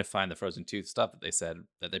 I'm trying to find the Frozen 2 stuff that they said,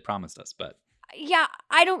 that they promised us, but... Yeah,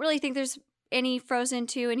 I don't really think there's any Frozen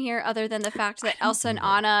 2 in here other than the fact that Elsa and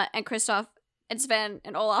Anna and Kristoff and Sven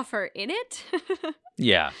and Olaf are in it.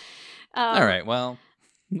 Yeah. All right, well.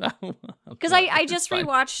 Because I just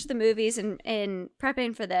rewatched the movies in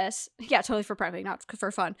prepping for this. Yeah, totally for prepping, not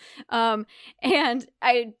for fun. And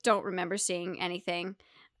I don't remember seeing anything.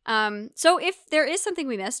 So if there is something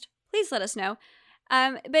we missed, please let us know.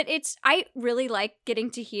 But I really like getting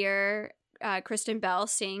to hear Kristen Bell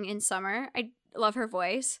sing In Summer. I love her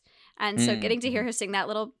voice. And so getting to hear her sing that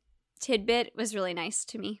little tidbit was really nice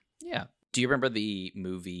to me. Yeah. Do you remember the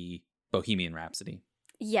movie Bohemian Rhapsody?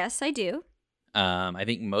 Yes, I do. I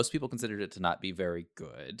think most people considered it to not be very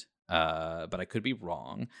good, but I could be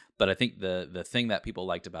wrong. But I think the thing that people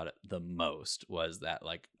liked about it the most was that,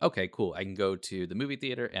 like, okay, cool, I can go to the movie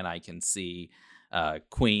theater and I can see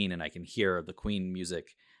Queen and I can hear the Queen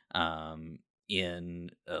music in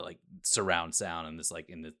like surround sound, and this like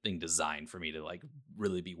in the thing designed for me to like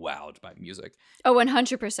really be wowed by music. Oh,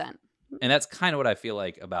 100%. And that's kind of what I feel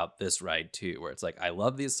like about this ride too, where it's like, I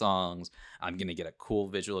love these songs. I'm going to get a cool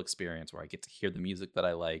visual experience where I get to hear the music that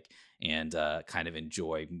I like and kind of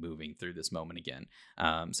enjoy moving through this moment again.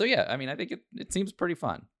 So yeah, I mean, I think it seems pretty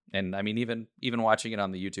fun. And I mean, even watching it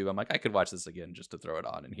on the YouTube, I'm like, I could watch this again just to throw it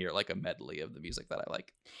on and hear like a medley of the music that I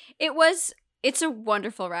like. It's a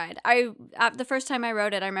wonderful ride. The first time I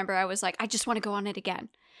rode it, I remember I was like, I just want to go on it again.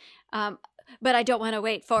 But I don't want to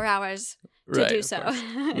wait 4 hours to do so.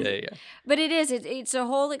 Yeah. But it's a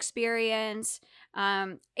whole experience.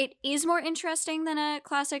 It is more interesting than a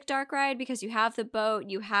classic dark ride because you have the boat,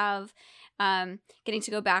 you have getting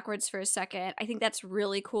to go backwards for a second. I think that's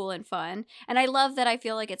really cool and fun. And I love that I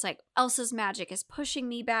feel like it's like Elsa's magic is pushing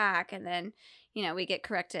me back, and then, we get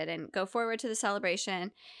corrected and go forward to the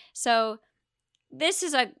celebration. So this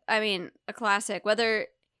is a classic. Whether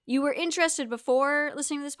you were interested before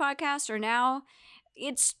listening to this podcast or now,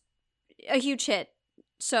 it's a huge hit.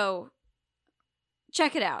 So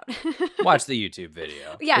check it out. Watch the YouTube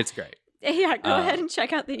video. Yeah. It's great. Yeah, go ahead and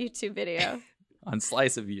check out the YouTube video. On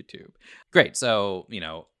Slice of YouTube. Great. So,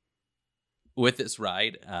 with this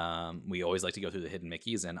ride, we always like to go through the hidden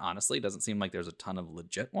Mickeys, and honestly, it doesn't seem like there's a ton of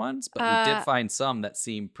legit ones, but we did find some that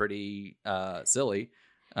seem pretty silly.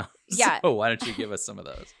 Yeah. So why don't you give us some of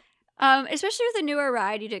those? Especially with a newer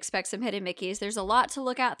ride, you'd expect some hidden Mickeys. There's a lot to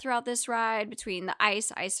look at throughout this ride between the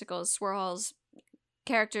ice, icicles, swirls,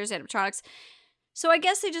 characters, animatronics. So I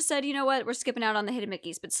guess they just said, you know what, we're skipping out on the hidden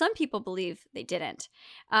Mickeys, but some people believe they didn't.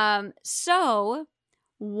 So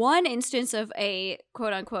one instance of a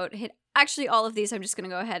quote unquote hit. Actually, all of these I'm just going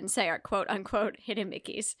to go ahead and say are quote unquote hidden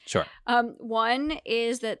Mickeys. Sure. One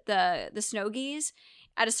is that the snow geese,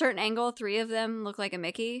 at a certain angle, 3 of them look like a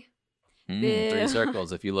Mickey. 3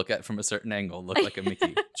 circles, if you look at from a certain angle, look like a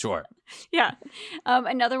Mickey. Sure. Yeah.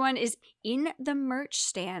 Another one is in the merch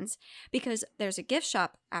stands, because there's a gift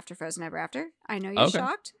shop after Frozen Ever After. I know you're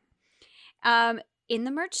shocked. In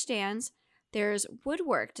the merch stands, there's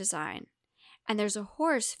woodwork design, and there's a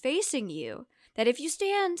horse facing you that if you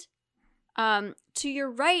stand to your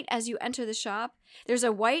right as you enter the shop, there's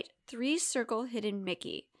a white 3-circle hidden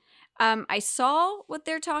Mickey. I saw what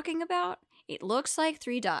they're talking about. It looks like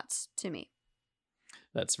 3 dots to me.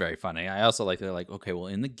 That's very funny. I also like they're like, okay, well,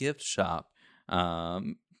 in the gift shop,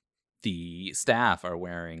 the staff are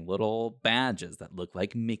wearing little badges that look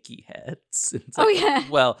like Mickey heads. It's like, yeah.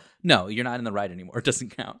 Well, no, you're not in the ride anymore. It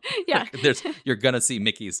doesn't count. Yeah. You're gonna see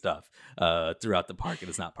Mickey stuff throughout the park. It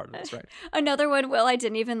is not part of this ride. Another one, Will, I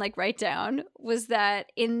didn't even write down, was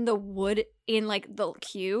that in the wood, in the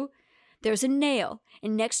queue, there's a nail,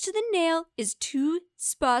 and next to the nail is 2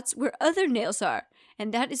 spots where other nails are,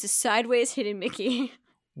 and that is a sideways hidden Mickey.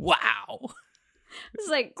 Wow. It's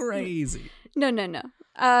like crazy. No.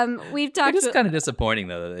 We've talked. It is kind of disappointing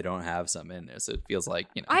though that they don't have some in there. So it feels like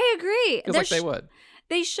I agree. Feels like they would.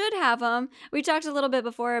 They should have them. We talked a little bit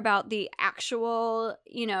before about the actual,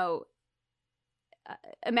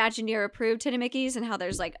 Imagineer approved hidden Mickeys and how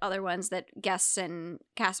there's other ones that guests and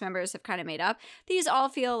cast members have kind of made up. These all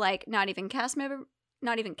feel like not even cast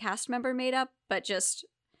member made up, but just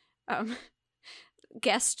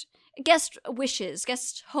guest wishes,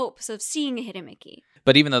 guest hopes of seeing a hidden Mickey.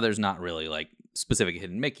 But even though there's not really specific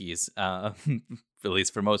hidden Mickeys, at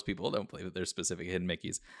least for most people, don't believe that there's specific hidden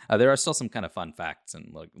Mickeys. There are still some kind of fun facts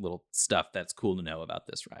and little stuff that's cool to know about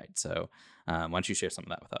this ride. So why don't you share some of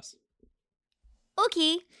that with us?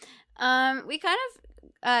 Okay. We kind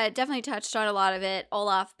of definitely touched on a lot of it.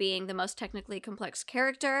 Olaf being the most technically complex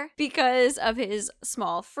character because of his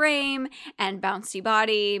small frame and bouncy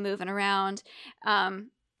body moving around.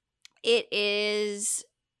 It is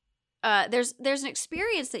there's an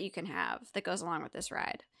experience that you can have that goes along with this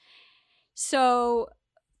ride. So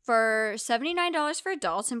for $79 for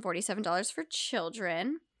adults and $47 for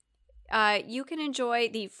children, you can enjoy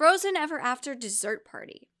the Frozen Ever After dessert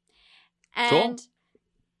party. And cool.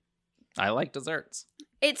 I like desserts.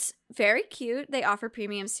 It's very cute. They offer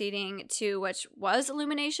premium seating to which was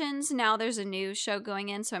Illuminations. Now there's a new show going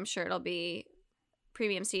in, so I'm sure it'll be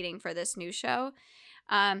premium seating for this new show.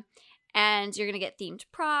 And you're going to get themed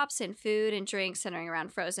props and food and drinks centering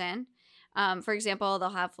around Frozen. For example,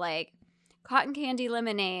 they'll have cotton candy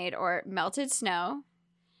lemonade or melted snow.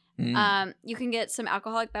 You can get some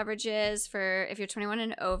alcoholic beverages for if you're 21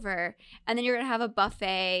 and over. And then you're going to have a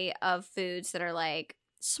buffet of foods that are like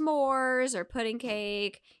s'mores or pudding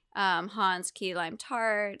cake, Hans key lime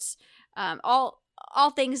tarts, all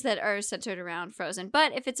things that are centered around Frozen.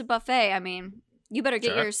 But if it's a buffet, I mean, you better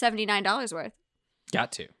get your $79 worth.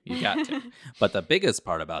 You got to. But the biggest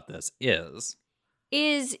part about this is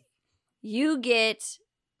you get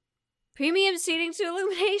premium seating to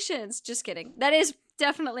Illuminations. Just kidding. That is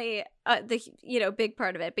definitely the big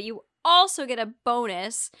part of it. But you also get a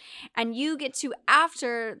bonus, and you get to,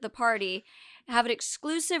 after the party, have an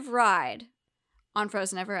exclusive ride on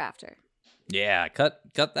Frozen Ever After. Yeah, cut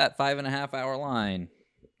that 5.5 hour line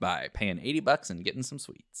by paying $80 and getting some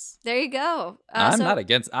sweets. There you go. I'm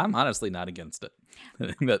honestly not against it. I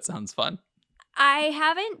think that sounds fun. I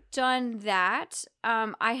haven't done that.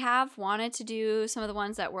 I have wanted to do some of the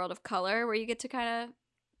ones at World of Color where you get to kind of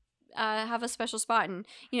have a special spot and,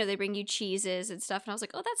 they bring you cheeses and stuff. And I was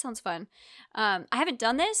like, oh, that sounds fun. I haven't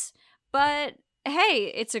done this, but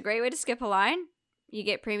hey, it's a great way to skip a line. You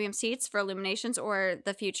get premium seats for Illuminations or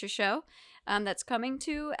the future show that's coming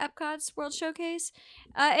to Epcot's World Showcase.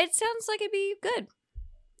 It sounds like it'd be good.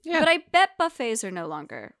 Yeah. But I bet buffets are no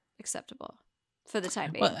longer acceptable for the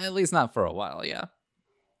time being. Well, at least not for a while, yeah.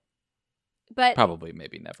 But probably,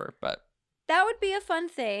 maybe never, but that would be a fun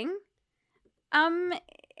thing.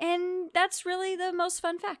 And that's really the most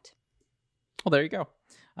fun fact. Well, there you go.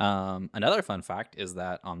 Another fun fact is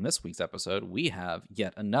that on this week's episode, we have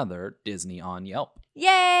yet another Disney on Yelp.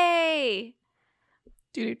 Yay!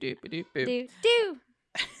 Do do.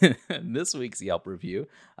 This week's Yelp review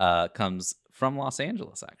comes from Los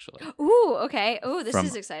Angeles, actually, Ooh, okay. Ooh, this From-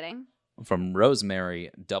 is exciting. from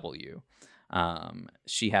Rosemary W.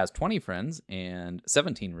 She has 20 friends and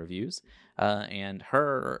 17 reviews, and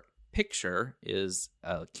her picture is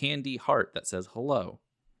a candy heart that says hello.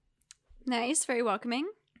 Nice, very welcoming.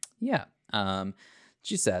 Yeah.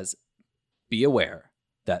 She says, be aware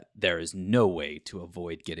that there is no way to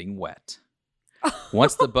avoid getting wet.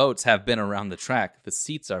 Once the boats have been around the track, the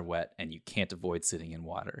seats are wet and you can't avoid sitting in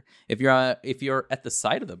water. If you're at the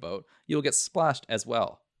side of the boat, you'll get splashed as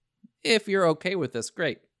well. If you're okay with this,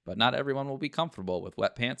 great, but not everyone will be comfortable with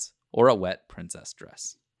wet pants or a wet princess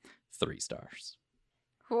dress. 3 stars.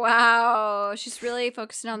 Wow, she's really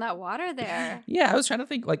focusing on that water there. Yeah, I was trying to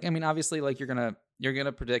think, like, I mean, obviously, like, you're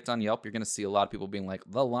gonna predict on Yelp, you're gonna see a lot of people being like,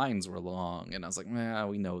 the lines were long, and I was like, nah,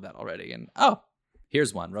 we know that already. And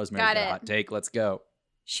here's one. Rosemary's Got got a it. hot take. Let's go.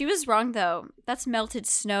 She was wrong though. That's melted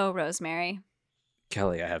snow, Rosemary.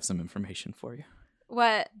 Kelly, I have some information for you.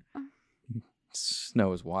 What?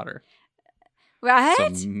 Snow is water.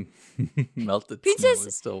 What? So melted Princess- snow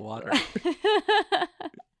is still water.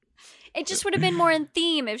 It just would have been more in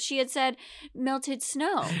theme if she had said melted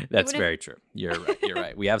snow. It That's would've- very true. You're right. You're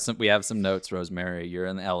right. We have some notes, Rosemary. You're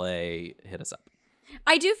in LA. Hit us up.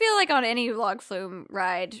 I do feel like on any log flume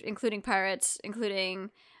ride, including Pirates, including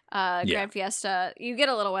Grand Fiesta, you get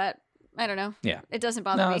a little wet. I don't know. Yeah. It doesn't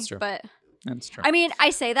bother No, me. that's true. But That's true. I mean, I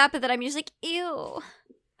say that, but then I'm just like, ew.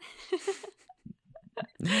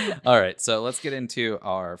 All right, so let's get into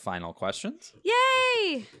our final questions.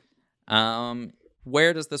 Yay!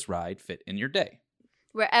 Where does this ride fit in your day?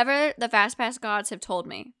 Wherever the Fast Pass gods have told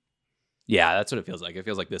me. Yeah, that's what it feels like. It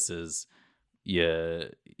feels like this is you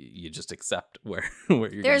just accept where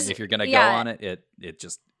you're There's- if you're gonna yeah. go on it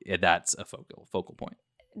that's a focal point.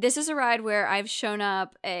 This is a ride where I've shown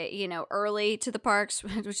up, early to the parks,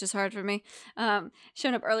 which is hard for me.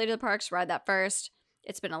 Shown up early to the parks, ride that first.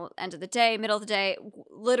 It's been end of the day, middle of the day,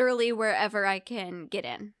 literally wherever I can get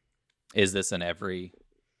in. Is this an every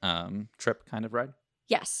trip kind of ride?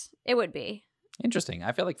 Yes, it would be. Interesting.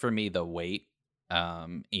 I feel like for me the wait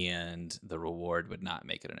and the reward would not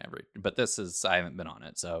make it an every. But I haven't been on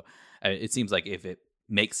it, so it seems like if it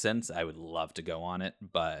makes sense, I would love to go on it,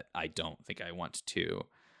 but I don't think I want to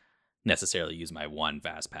necessarily use my one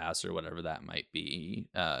fast pass or whatever that might be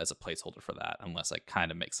as a placeholder for that, unless it kind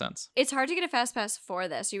of makes sense. It's hard to get a fast pass for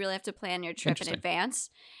this. You really have to plan your trip in Interesting. advance.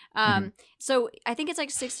 Mhm. So I think it's like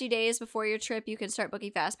 60 days before your trip, you can start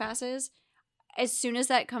booking fast passes. As soon as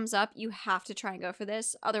that comes up, you have to try and go for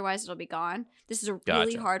this. Otherwise, it'll be gone. This is a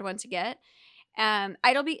really Gotcha. hard one to get.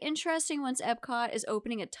 It'll be interesting once Epcot is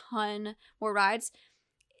opening a ton more rides.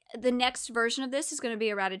 The next version of this is going to be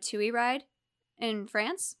a Ratatouille ride in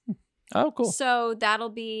France. Oh, cool. So that'll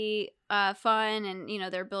be fun.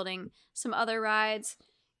 And, they're building some other rides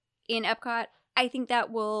in Epcot. I think that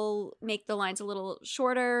will make the lines a little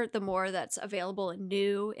shorter the more that's available and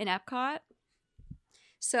new in Epcot.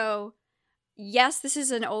 So, yes, this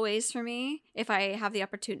is an always for me if I have the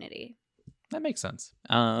opportunity. That makes sense.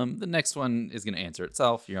 The next one is going to answer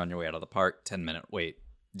itself. You're on your way out of the park. 10-minute wait.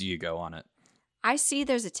 Do you go on it? I see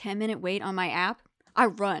there's a 10-minute wait on my app. I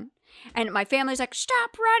run. And my family's like,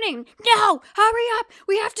 stop running. No, hurry up.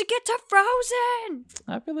 We have to get to Frozen.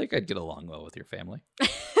 I feel like I'd get along well with your family.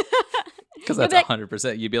 Because You'd that's be like-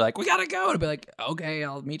 100%. You'd be like, we got to go. And I'd be like, okay,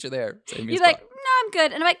 I'll meet you there. Save me a You're like, spot. no, I'm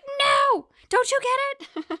good. And I'm like, no, don't you get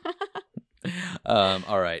it?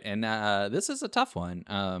 All right. And this is a tough one.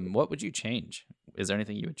 What would you change? Is there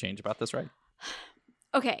anything you would change about this ride?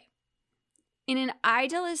 Okay. In an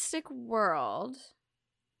idealistic world,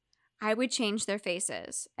 I would change their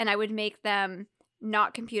faces and I would make them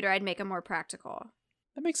not computer. I'd make them more practical.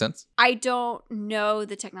 That makes sense. I don't know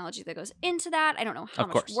the technology that goes into that. I don't know how Of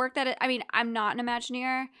much course. work that I mean, I'm not an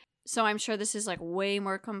Imagineer, so I'm sure this is like way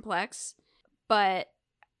more complex. But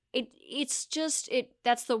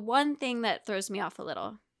that's the one thing that throws me off a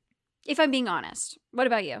little. If I'm being honest. What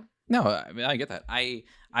about you? No, I mean, I get that. I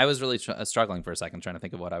was really struggling for a second trying to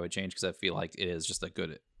think of what I would change because I feel like it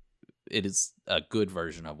is a good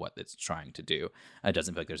version of what it's trying to do. It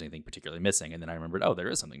doesn't feel like there's anything particularly missing. And then I remembered, there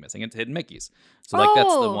is something missing. It's Hidden Mickeys. So that's the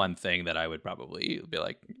Oh. one thing that I would probably be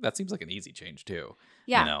like, that seems like an easy change too.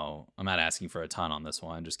 Yeah. I'm not asking for a ton on this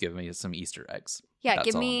one. Just give me some Easter eggs. Yeah, That's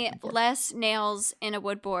give all I'm me looking for. less nails in a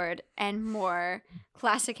wood board and more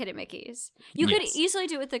classic Hidden Mickeys. You could Yes. easily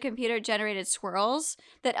do it with the computer generated swirls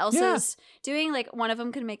that Elsa's doing. Like one of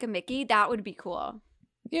them could make a Mickey. That would be cool.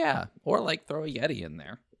 Yeah. Or like throw a Yeti in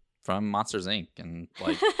there from Monsters Inc. And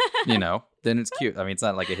like, then it's cute. I mean, it's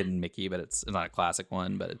not like a hidden Mickey, but it's not a classic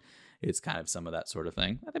one, but it's kind of some of that sort of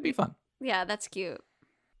thing. That'd be fun. Yeah, that's cute.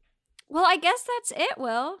 Well, I guess that's it,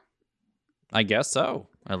 Will. I guess so.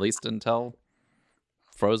 At least until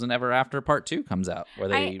Frozen Ever After Part 2 comes out, where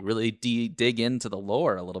they really dig into the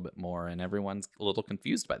lore a little bit more, and everyone's a little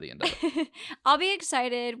confused by the end of it. I'll be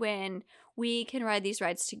excited when we can ride these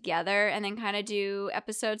rides together and then kind of do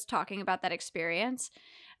episodes talking about that experience.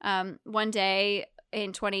 One day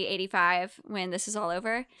in 2085, when this is all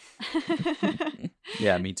over.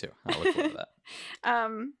 Yeah, me too. I'll look forward to that.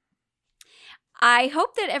 I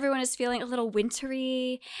hope that everyone is feeling a little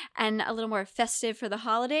wintry and a little more festive for the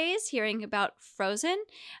holidays, hearing about Frozen.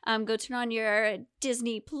 Go turn on your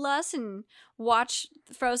Disney Plus and watch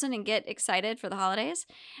Frozen and get excited for the holidays.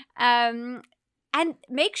 And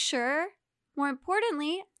make sure, more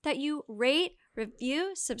importantly, that you rate,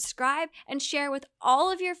 review, subscribe, and share with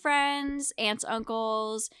all of your friends, aunts,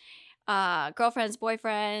 uncles, girlfriends,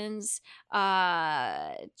 boyfriends,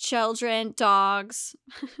 children, dogs.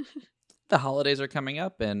 The holidays are coming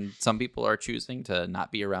up, and some people are choosing to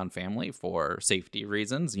not be around family for safety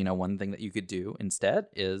reasons. You know, one thing that you could do instead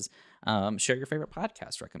is share your favorite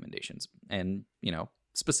podcast recommendations, and, you know,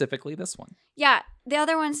 specifically this one. Yeah, the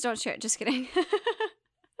other ones don't share. Just kidding.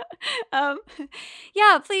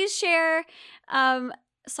 Yeah, please share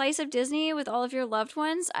Slice of Disney with all of your loved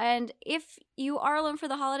ones. And if you are alone for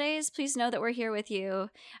the holidays, please know that we're here with you.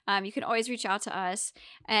 You can always reach out to us,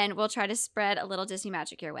 and we'll try to spread a little Disney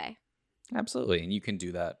magic your way. Absolutely. And you can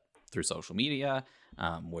do that through social media.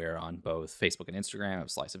 We're on both Facebook and Instagram at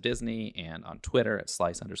Slice of Disney, and on Twitter at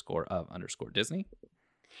 _of_Disney.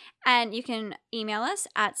 And you can email us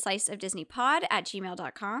at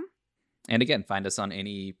sliceofdisneypod@gmail.com. And again, find us on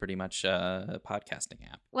any pretty much podcasting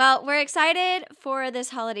app. Well, we're excited for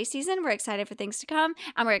this holiday season. We're excited for things to come.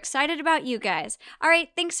 And we're excited about you guys. All right.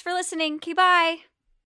 Thanks for listening. Okay, bye.